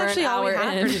then that's actually all we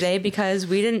have for today because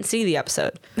we didn't see the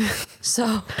episode.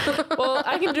 So, well,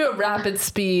 I can do a rapid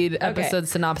speed episode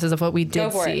synopsis of what we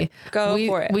did see. Go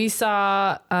for it. We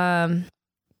saw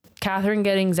Catherine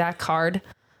getting Zach hard.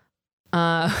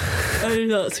 I did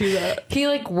not see that. He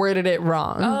like worded it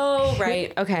wrong. Oh,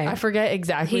 right. Okay. I forget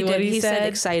exactly what he said. He said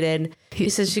excited. He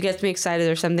says she gets me excited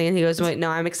or something. And he goes, wait, no,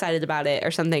 I'm excited about it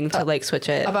or something to like switch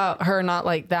it. About her not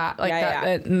like that. Like that. Yeah.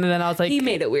 And then I was like. He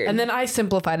made it weird. And then I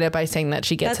simplified it by saying that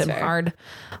she gets him hard.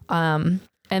 And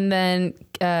then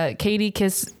Katie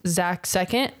kissed Zach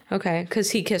second. Okay. Because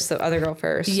he kissed the other girl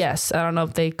first. Yes. I don't know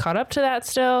if they caught up to that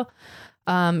still.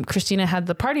 Christina had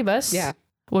the party bus. Yeah.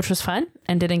 Which was fun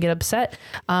and didn't get upset.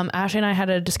 Ashley and I had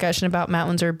a discussion about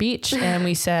mountains or beach, and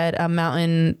we said a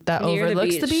mountain that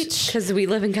overlooks the beach. Because we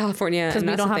live in California. Because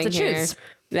we don't have to choose.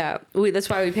 Yeah, that's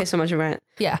why we pay so much rent.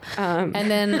 Yeah.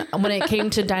 And then when it came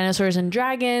to dinosaurs and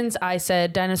dragons, I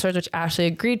said dinosaurs, which Ashley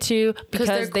agreed to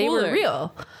because they were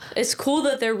real. It's cool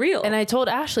that they're real. And I told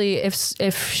Ashley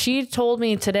if she told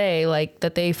me today like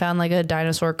that they found like a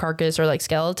dinosaur carcass or like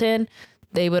skeleton,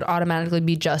 they would automatically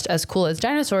be just as cool as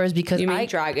dinosaurs because You mean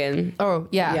dragon? Oh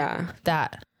yeah, Yeah.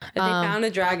 that. If they found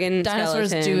a dragon Dinosaurs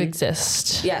skeleton, do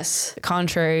exist. Yes,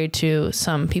 Contrary to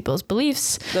some people's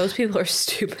beliefs. those people are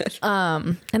stupid.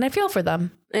 And I feel for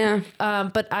them. Yeah,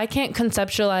 But I can't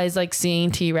conceptualize like seeing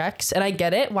T-Rex, and I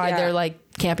get it why Yeah. they're like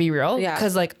can't be real. Yeah.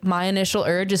 Because like my initial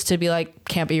urge is to be like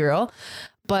can't be real,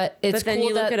 but it's but then cool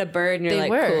you look that at a bird and you're they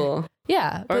like, were. cool.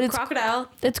 Yeah, Or but a it's crocodile.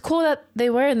 it's cool that they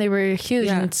were and they were huge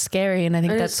Yeah. and scary, and I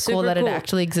think And that's it's cool super that cool. it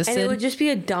actually existed. And it would just be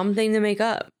a dumb thing to make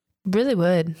up. Really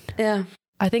would. Yeah,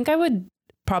 I think I would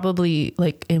probably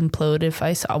like implode if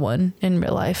I saw one in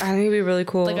real life. I think it'd be really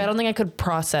cool. Like I don't think I could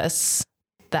process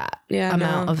that Yeah,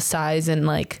 amount no. of size and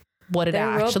like what it They're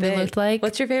real actually big. looked like.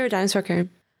 What's your favorite dinosaur, Karen?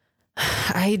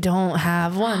 I don't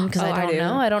have one because Oh, I I don't do.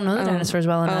 know. I don't know the dinosaurs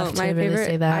well enough to really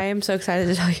say that. I am so excited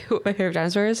to tell you what my favorite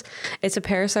dinosaur is. It's a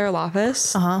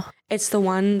Parasaurolophus. Uh-huh. It's the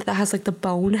one that has like the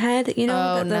bone head, you know?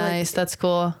 Oh, that they're, like, nice. That's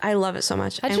cool. I love it so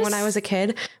much. I And when I just- was a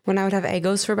kid, when I would have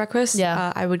Eggos for breakfast,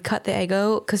 Yeah. I would cut the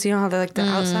Eggo because you know how the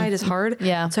outside is hard.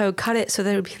 Yeah. So I would cut it so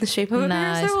that it would be in the shape of a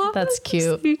Nice. Parasaurolophus. That's cute.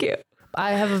 So cute.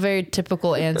 I have a very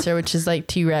typical answer, which is like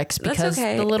T-Rex That's because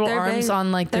okay. the little They're arms big.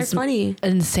 on like They're this funny.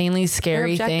 insanely They're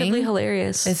scary objectively thing.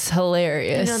 hilarious. It's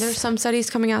hilarious. You know, there's some studies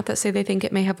coming out that say they think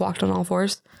it may have walked on all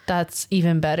fours. That's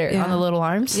even better Yeah. on the little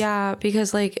arms. Yeah,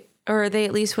 because like, or they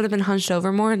at least would have been hunched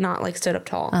over more, not like stood up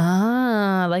tall.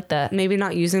 Ah, I like that. Maybe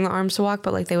not using the arms to walk,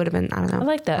 but like they would have been, I don't know. I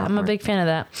like that. I'm a big fan of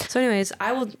that. So anyways,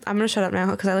 I'm going to shut up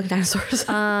now because I like dinosaurs.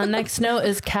 Next note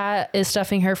is Kat is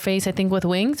stuffing her face, I think, with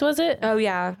wings, was it? Oh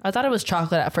yeah. I thought it was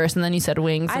chocolate at first, and then you said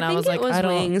wings, and I, think was like, it was I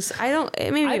don't. wings.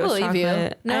 Maybe I it was believe you.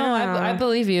 chocolate. No, I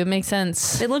believe you. It makes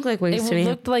sense. It looked like wings It to me.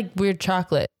 looked like weird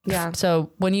chocolate. Yeah.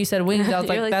 So when you said wings, I was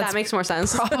You're like, that's that makes more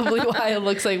sense. probably why it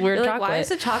looks like weird You're like, chocolate. why does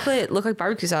the chocolate look like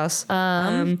barbecue sauce?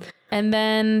 And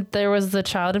then there was the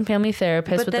child and family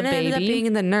therapist But with then the it ended up baby.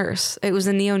 being the nurse. It was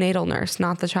a neonatal nurse,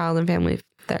 not the child and family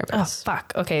Oh therapist.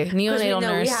 fuck. Okay, 'Cause we neonatal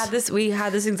know nurse. we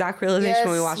had this exact realization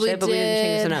when we watched it, but we didn't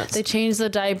change the notes. They changed the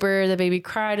diaper. The baby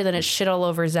cried, and then it shit all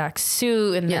over Zach's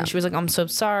suit. And then Yeah. she was like, "I'm so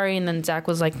sorry." And then Zach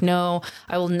was like, "No,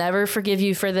 I will never forgive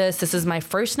you for this. This is my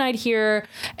first night here,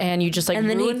 and you just like And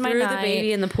then he ruined my threw the night."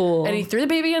 baby in the pool. And he threw the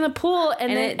baby in the pool,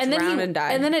 and then it then drowned he and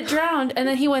died. and then it drowned, and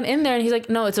then he went in there, and he's like,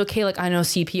 "No, it's okay. Like I know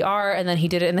CPR." And then he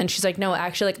did it, and then she's like, "No,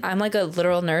 actually, like I'm like a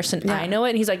literal nurse, and I know it."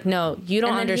 And he's like, "No, you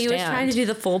don't And then understand." he was trying to do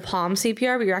the full palm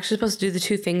CPR, but you're actually supposed to do the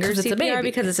two fingers 'Cause it's a CPR baby.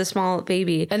 because it's a small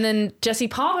baby. And then Jesse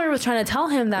Palmer was trying to tell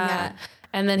him that. Yeah.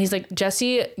 And then he's like,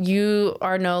 "Jesse, you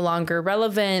are no longer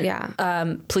relevant. Yeah.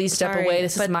 Please step Sorry. away.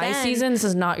 This is But my then- season. This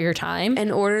is not your time." In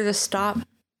order to stop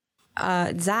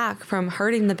Zach from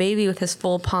hurting the baby with his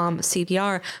full palm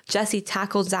CPR, Jesse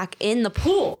tackled Zach in the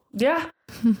pool. Yeah.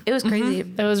 It was crazy.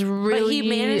 It was really. But he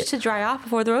managed to dry off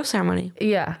before the rose ceremony.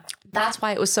 Yeah. That's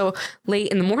why it was so late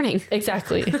in the morning.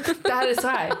 Exactly. That is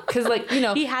why. Because, like, you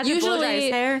know, He had to blow dry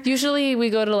his hair. Usually we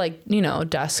go to, like, you know,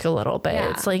 dusk a little bit. Yeah.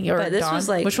 It's like, or But this dawn. was,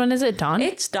 like- Which one is it? Dawn?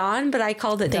 It's dawn, but I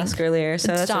called it dusk earlier, so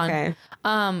that's dawn. okay.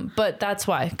 But that's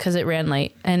why, because it ran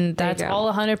late. And There you that's go. all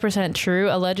 100% true,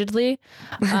 allegedly.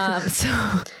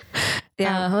 So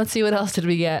Yeah. let's see, what else did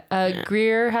we get?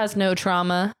 Greer has no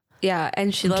trauma. Yeah,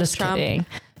 and she loves Just Trump. kidding.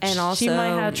 And also, She might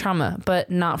have trauma, but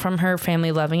not from her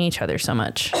family loving each other so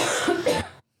much.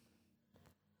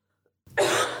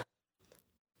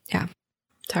 yeah.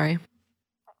 Sorry.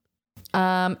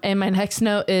 And my next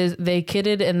note is they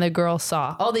kidded and the girl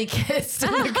saw. Oh, they kissed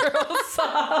and the girl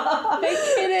saw. They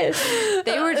kidded.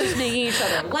 They were just making each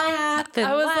other laugh. And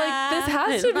I was laugh like, this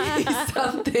has and to be laugh.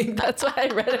 something. That's why I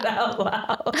read it out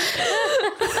loud.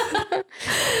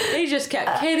 They just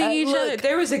kept kidding each other. look,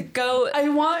 There was a goat. I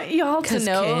want y'all to 'Cause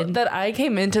know kid. that I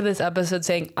came into this episode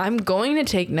saying, I'm going to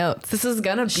take notes. This is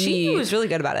going to be. She was really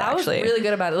good about it, I was actually. really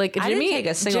good about it. Like I didn't Jimmy, take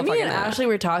a single Jimmy and fucking note. Ashley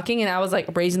were talking, and I was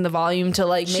like raising the volume to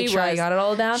like make She sure I was. got it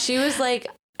all down. She was like,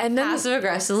 And then- passive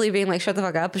aggressively being like, shut the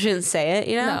fuck up, but she didn't say it,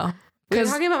 you know? No. We were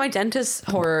 'Cause- talking about my dentist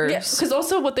horrors. Yeah, because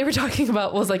also what they were talking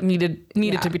about was like needed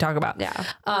to be talked about. Yeah.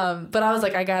 But I was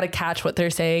like, I gotta catch what they're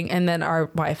saying, and then our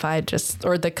Wi-Fi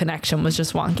or the connection was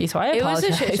just wonky. So I It was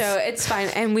apologize. a shit show. It's fine.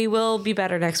 And we will be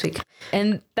better next week.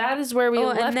 And that is where we Oh,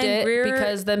 and left then it Greer-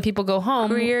 because then people go home.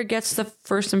 Greer gets the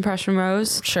first impression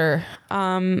rose, Sure.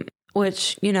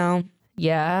 which, you know,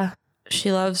 Yeah.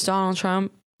 she loves Donald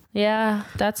Trump. Yeah.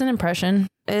 That's an impression.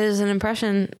 It is an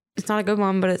impression. It's not a good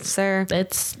one, but it's there.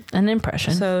 It's an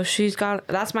impression. So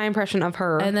that's my impression of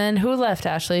her. And then who left,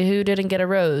 Ashley? Who didn't get a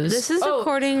rose? This is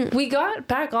according- We got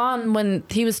back on when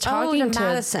he was talking to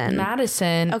Madison.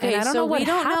 Madison. Okay, and I don't so know what we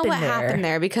don't know what happened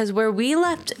there because where we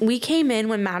left, we came in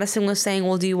when Madison was saying,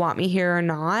 well, do you want me here or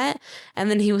not? And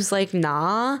then he was like,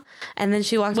 nah. And then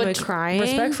she walked away crying.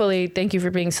 Respectfully, thank you for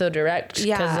being so direct.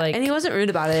 Yeah, like, and he wasn't rude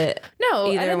about it. No,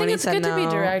 either and I when think he it's said good to be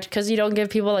no. direct because you don't give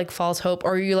people like false hope,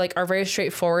 or you like are very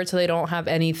straightforward so they don't have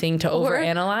anything to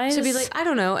overanalyze. To be like, I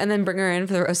don't know, and then bring her in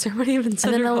for the rose ceremony and then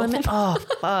send her home. Oh,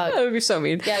 fuck. That would be so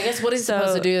mean. Yeah, I guess what is he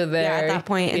supposed to do there? Yeah, at that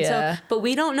point. And so, but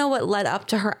we don't know what led up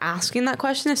to her asking that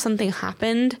question, if something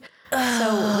happened.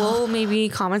 So we'll maybe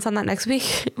comment on that next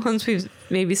week once we've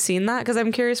maybe seen that, because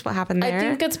I'm curious what happened there. I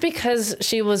think it's because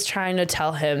she was trying to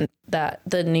tell him that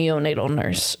the neonatal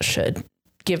nurse should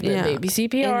give the baby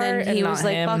CPR, and then he was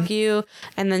like, fuck you.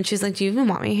 And then she's like, do you even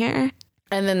want me here?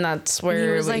 And then that's where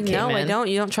he was like, no, I don't.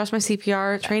 You don't trust my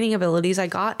CPR training abilities. I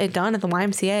got it done at the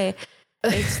YMCA.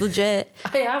 It's legit.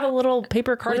 I have a little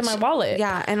paper card in my wallet.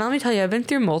 Yeah, and let me tell you, I've been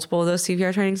through multiple of those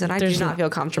CPR trainings, and I do not feel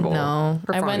comfortable. No,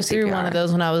 I went through one of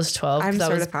those when I was 12. I'm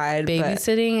certified, I was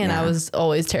babysitting, and I was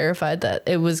always terrified that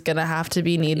it was gonna have to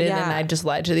be needed. And I just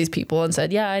lied to these people and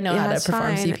said, "Yeah, I know how to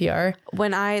perform CPR."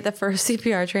 When the first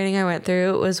CPR training I went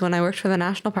through was when I worked for the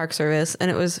National Park Service,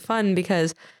 and it was fun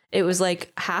because it was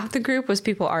like half the group was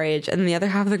people our age, and the other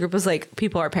half of the group was like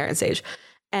people our parents' age.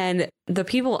 And the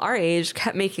people our age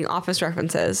kept making office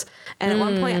references. And at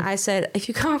one point I said, if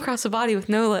you come across a body with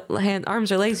no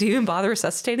arms or legs, do you even bother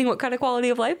resuscitating? What kind of quality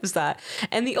of life is that?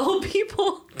 And the old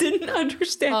people didn't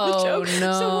understand the joke.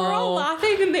 No. So we're all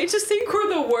laughing and they just think we're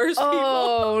the worst people.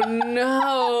 Oh,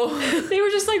 no. They were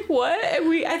just like, what?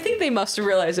 And I think they must have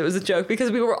realized it was a joke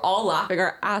because we were all laughing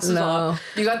our asses off.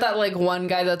 You got that like one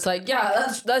guy that's like,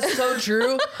 yeah, that's so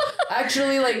true.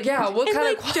 Actually, like, yeah, what and kind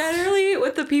like, of... Generally,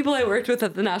 with the people I worked with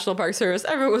at the National Park Service,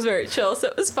 everyone was very chill, so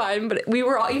it was fine. But we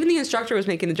were all, even the instructor was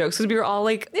making the jokes because we were all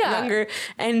like younger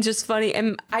and just funny.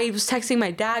 And I was texting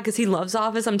my dad because he loves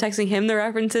Office. I'm texting him the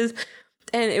references,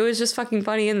 and it was just fucking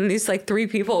funny. And then these like three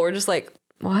people were just like,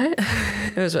 what?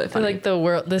 It was really funny. Like the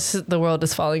world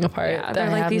is falling apart. Yeah,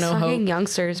 they're like these fucking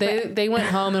youngsters. They went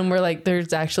home and were like,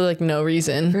 there's actually like no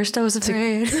reason. First I was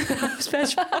afraid. I was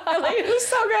petrified. Like, it was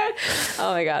so good.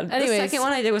 Oh my god. Anyways, the second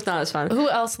one I did was not as fun. Who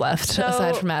else left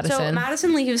aside from Madison? So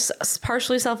Madison leaves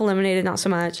partially self-eliminated, not so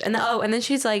much. And then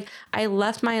she's like, I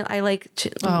left my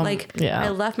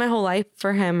whole life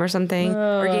for him or something,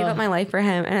 or gave up my life for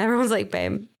him. And everyone's like,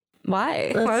 babe,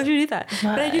 why? Why would you do that?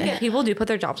 But I do get people do put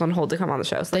their jobs on hold to come on the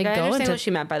show. So they I go understand into what she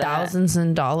meant by that. Thousands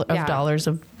of dollars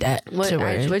of debt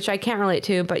which I can't relate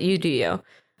to, but you do you.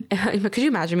 Could you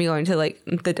imagine me going to like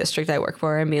the district I work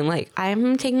for and being like,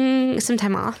 I'm taking some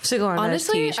time off to go on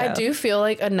Honestly, this TV show. I do feel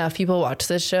like enough people watch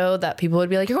this show that people would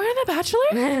be like, you're going to The Bachelor?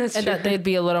 And that they'd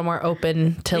be a little more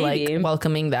open to like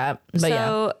welcoming that. But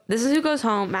so this is who goes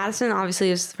home. Madison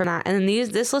obviously is for that. And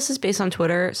then this list is based on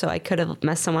Twitter, so I could have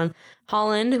messed someone.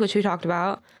 Holland, which we talked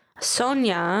about.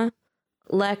 Sonia,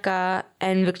 Lekka,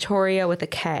 and Victoria with a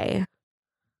K.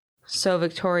 So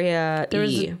Victoria there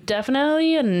was E.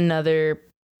 definitely another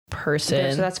person.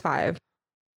 Okay, so that's 5.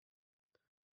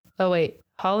 Oh wait,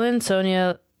 Holland,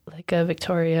 Sonia, Lekka,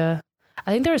 Victoria.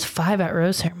 I think there was 5 at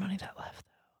Rose Ceremony that left.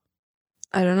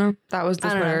 I don't know. That was the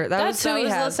Twitter. That was who we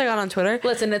the had. list I got on Twitter.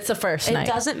 Listen, it's the first night.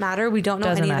 It doesn't matter. We don't know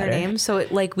any of their names. So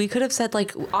we could have said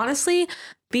like, honestly,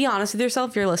 be honest with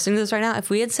yourself. If you're listening to this right now, if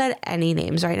we had said any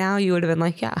names right now, you would have been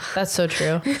like, yeah. That's so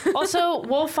true. Also,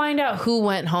 we'll find out who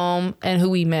went home and who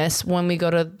we miss when we go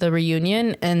to the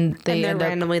reunion, and they end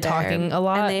randomly up talking a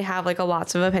lot. And they have like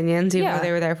lots of opinions, even though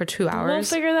they were there for 2 hours.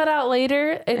 We'll figure that out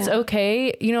later. It's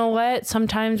okay. You know what?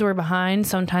 Sometimes we're behind.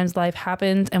 Sometimes life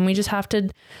happens, and we just have to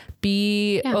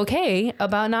be okay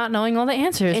about not knowing all the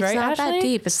answers, it's right, not Ashley? that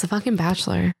deep. It's the fucking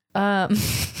Bachelor.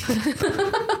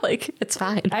 Like, it's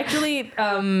fine. Actually,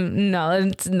 no,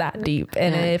 it's not deep.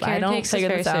 And if I don't figure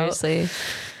this out,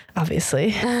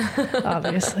 seriously,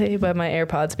 obviously, but my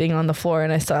AirPods being on the floor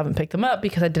and I still haven't picked them up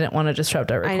because I didn't want to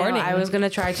disrupt our recording. I know, I was going to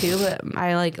try too, but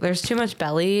there's too much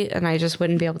belly and I just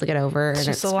wouldn't be able to get over. It's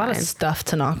just a lot of stuff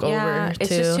to knock over. It's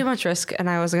just too much risk and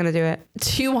I wasn't going to do it.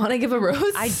 Do you want to give a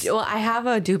rose? I have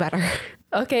a do better.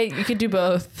 Okay, you could do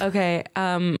both. Okay,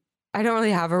 I don't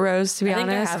really have a rose, to be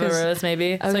honest. I have a rose,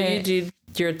 maybe. Okay. So you do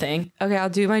your thing. Okay, I'll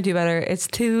do my do better. It's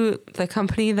to the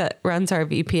company that runs our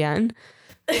VPN.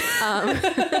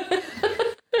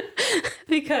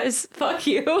 Because fuck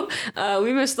you.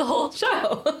 We missed the whole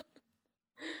show.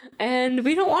 And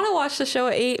we don't want to watch the show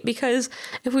at 8 because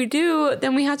if we do,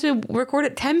 then we have to record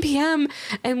at 10 p.m.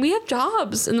 and we have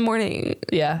jobs in the morning.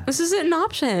 Yeah. This isn't an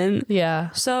option.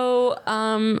 Yeah. So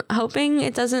hoping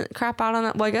it doesn't crap out on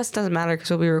that. Well, I guess it doesn't matter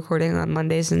because we'll be recording on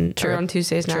Mondays and or on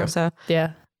Tuesdays now. So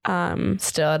yeah.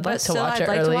 Still, I'd like to watch it I'd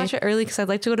like early. to watch it early because I'd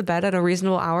like to go to bed at a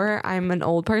reasonable hour. I'm an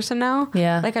old person now.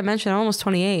 Yeah. Like I mentioned, I'm almost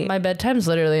 28. My bedtime's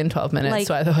literally in 12 minutes, Like,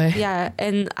 by the way. Yeah,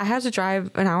 and I have to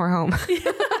drive an hour home.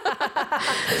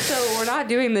 So we're not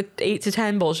doing the 8 to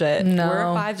 10 bullshit. No.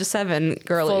 We're 5 to 7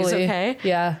 girlies, Fully. okay?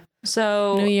 Yeah.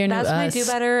 So New year, new that's my us. do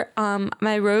better.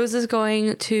 My rose is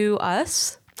going to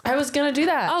us. I was going to do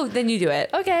that. Oh, then you do it.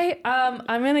 Okay. I'm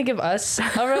going to give us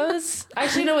a rose.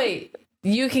 Actually, no, wait.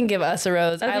 You can give us a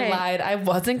rose. I Okay. lied. I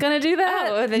wasn't going to do that.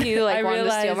 Oh, and then you I wanted to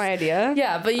steal realized- my idea.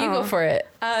 Yeah, but you go for it.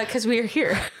 Because we are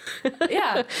here.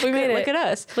 Yeah, we made it. Look at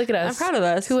us. Look at us. I'm proud of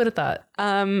us. Who would have thought?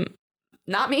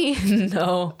 Not me.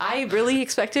 No. I really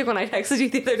expected when I texted you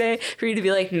the other day for you to be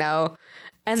like, no.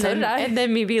 And So then did I. And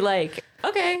then me be like,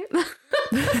 okay.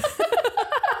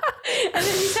 And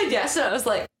then you said yes, and I was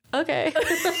like, okay.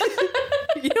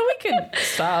 You know, we could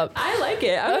stop. I like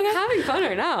it. I'm Okay. having fun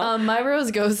right now. My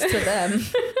rose goes to them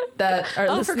that are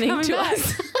for listening coming to back.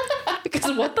 us.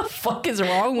 Because what the fuck is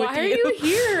wrong with Why are you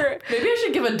here? Maybe I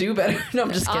should give a do better. No,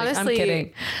 I'm just kidding. Honestly, I'm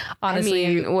kidding. Honestly, I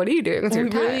mean, what are you doing with we your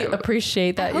time? really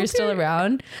appreciate that you're hope still you're-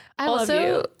 around. I love Also,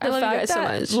 you. I the love you fact guys so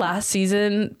that much. last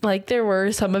season, like there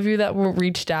were some of you that were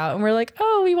reached out and were like,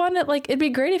 "Oh, we want it. Like, it'd be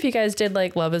great if you guys did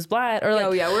like Love Is Blind or like."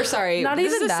 Oh yeah, we're sorry. Not this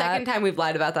even is the that. second time we've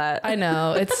lied about that. I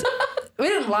know it's. We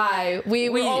didn't lie. We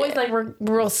always like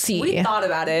we'll see. We thought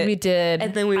about it. We did,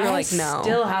 And then we were like, no.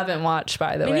 Still haven't watched,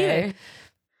 by the Me way. neither.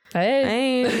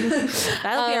 Hey. Hey,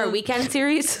 that'll be our weekend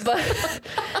series. But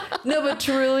no, but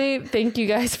truly, thank you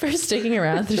guys for sticking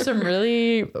around through some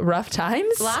really rough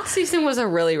times. Last season was a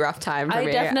really rough time for I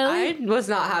me. definitely- I was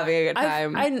not having a good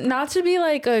time. I not to be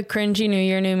like a cringy New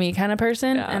Year, New Me kind of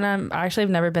person, Yeah. and I've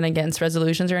never been against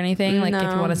resolutions or anything. Like if you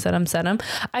No. want to set them.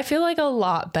 I feel like a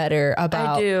lot better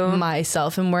about do.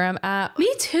 myself and where I'm at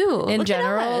Me too. in Look at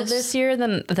general us. this year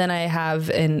than I have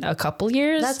in a couple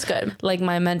years. That's good. Like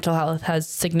my mental health has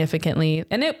significantly,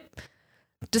 and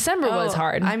December was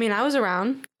hard. I mean, I was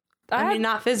around. I had- mean,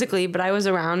 not physically, but I was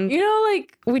around. You know,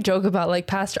 like we joke about like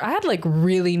pastor. I had like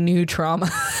really new trauma.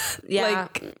 Yeah.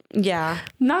 like, yeah.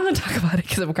 not gonna talk about it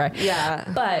because I'm crying. Yeah.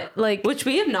 But like, Which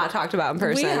we have not talked about in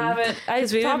person. we haven't. I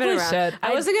 'Cause we haven't probably been around. should.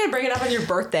 I wasn't going to bring it up on your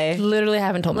birthday. literally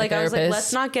haven't told Like, my I was therapist. like,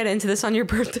 let's not get into this on your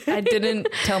birthday. I didn't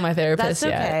tell my therapist That's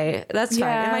okay. yet. That's fine.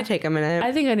 Yeah. It might take a minute.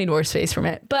 I think I need more space from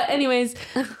it. But anyways,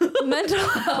 mental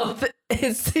health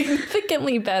is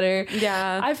significantly better.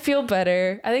 Yeah. I feel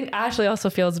better. I think Ashley also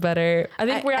feels better. I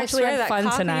think we actually swear had that fun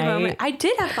coffee tonight. moment- I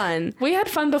did have fun. We had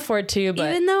fun before too, but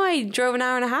Even though I drove an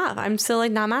hour and a half, I'm still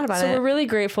like not mad about so it. we're really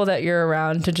grateful that you're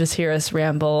around to just hear us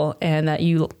ramble and that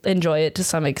you enjoy it to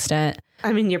some extent.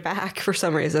 I mean, you're back for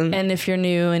some reason. And if you're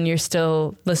new and you're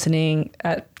still listening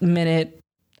at minute,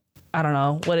 I don't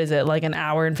know, what is it, like an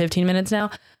hour and 15 minutes now?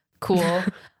 Cool.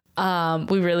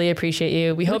 We really appreciate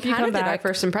you. We hope you Kinda come did our back.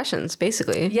 first impressions,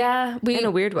 basically. Yeah, In a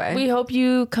weird way. We hope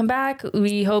you come back.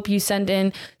 We hope you send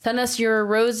us your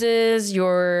roses,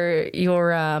 your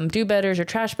do betters, your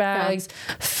trash bags.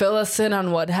 Fill us in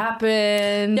on what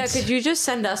happened. Yeah, could you just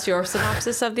send us your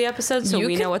synopsis of the episode so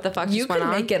we know what the fuck you just went can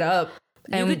on? make it up.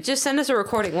 You could just send us a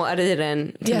recording. We'll edit it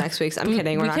in to next week's. I'm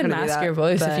kidding. We're we not can going to do mask that. your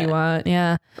voice if but you want.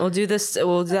 Yeah. We'll do this.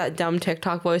 We'll do that dumb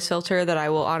TikTok voice filter that I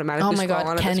will automatically. Oh my scroll on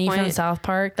god, at Kenny this from point. South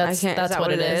Park. I can't- That's is that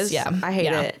what what it it is. is? Yeah, I hate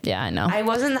yeah. it. Yeah, I know. I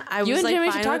wasn't. I was You and like Jimmy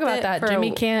fine should talk with about it that. for-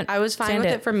 Jimmy can't I was fine stand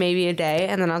with it. it for maybe a day,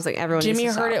 and then I was like, everyone. Jimmy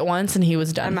needs to heard stop. it once and he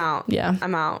was done. I'm out. Yeah.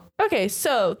 I'm out. Okay,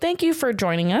 so thank you for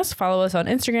joining us. Follow us on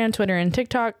Instagram, Twitter, and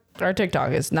TikTok. Our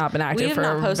TikTok has not been We active have for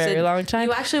not a posted. very long time.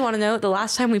 You actually want to know? The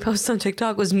last time we posted on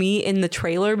TikTok was me in the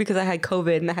trailer because I had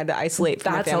COVID and I had to isolate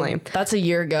from my family. That's a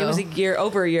year ago. It was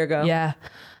over a year ago. yeah.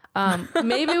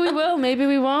 Maybe we will, maybe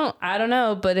we won't. I don't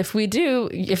know. But if we do,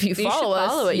 if you You follow should us,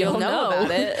 follow it. You'll know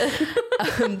about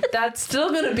it. That's still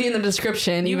going to be in the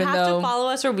description, You even have though to follow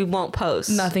us or we won't post.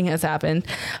 nothing has happened.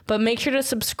 But make sure to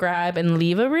subscribe and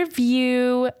leave a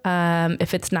review.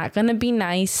 If it's not going to be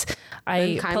nice,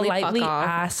 I kindly politely fuck off.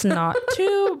 ask not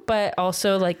to. But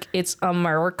also, like, it's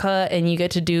America and you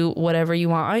get to do whatever you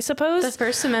want, I suppose. The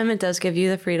First Amendment does give you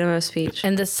the freedom of speech.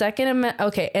 And the Second Amendment,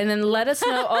 okay, and then let us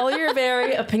know all your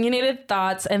very opinionated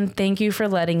thoughts, and thank you for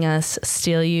letting us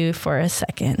steal you for a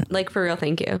second. Like, for real,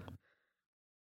 thank you.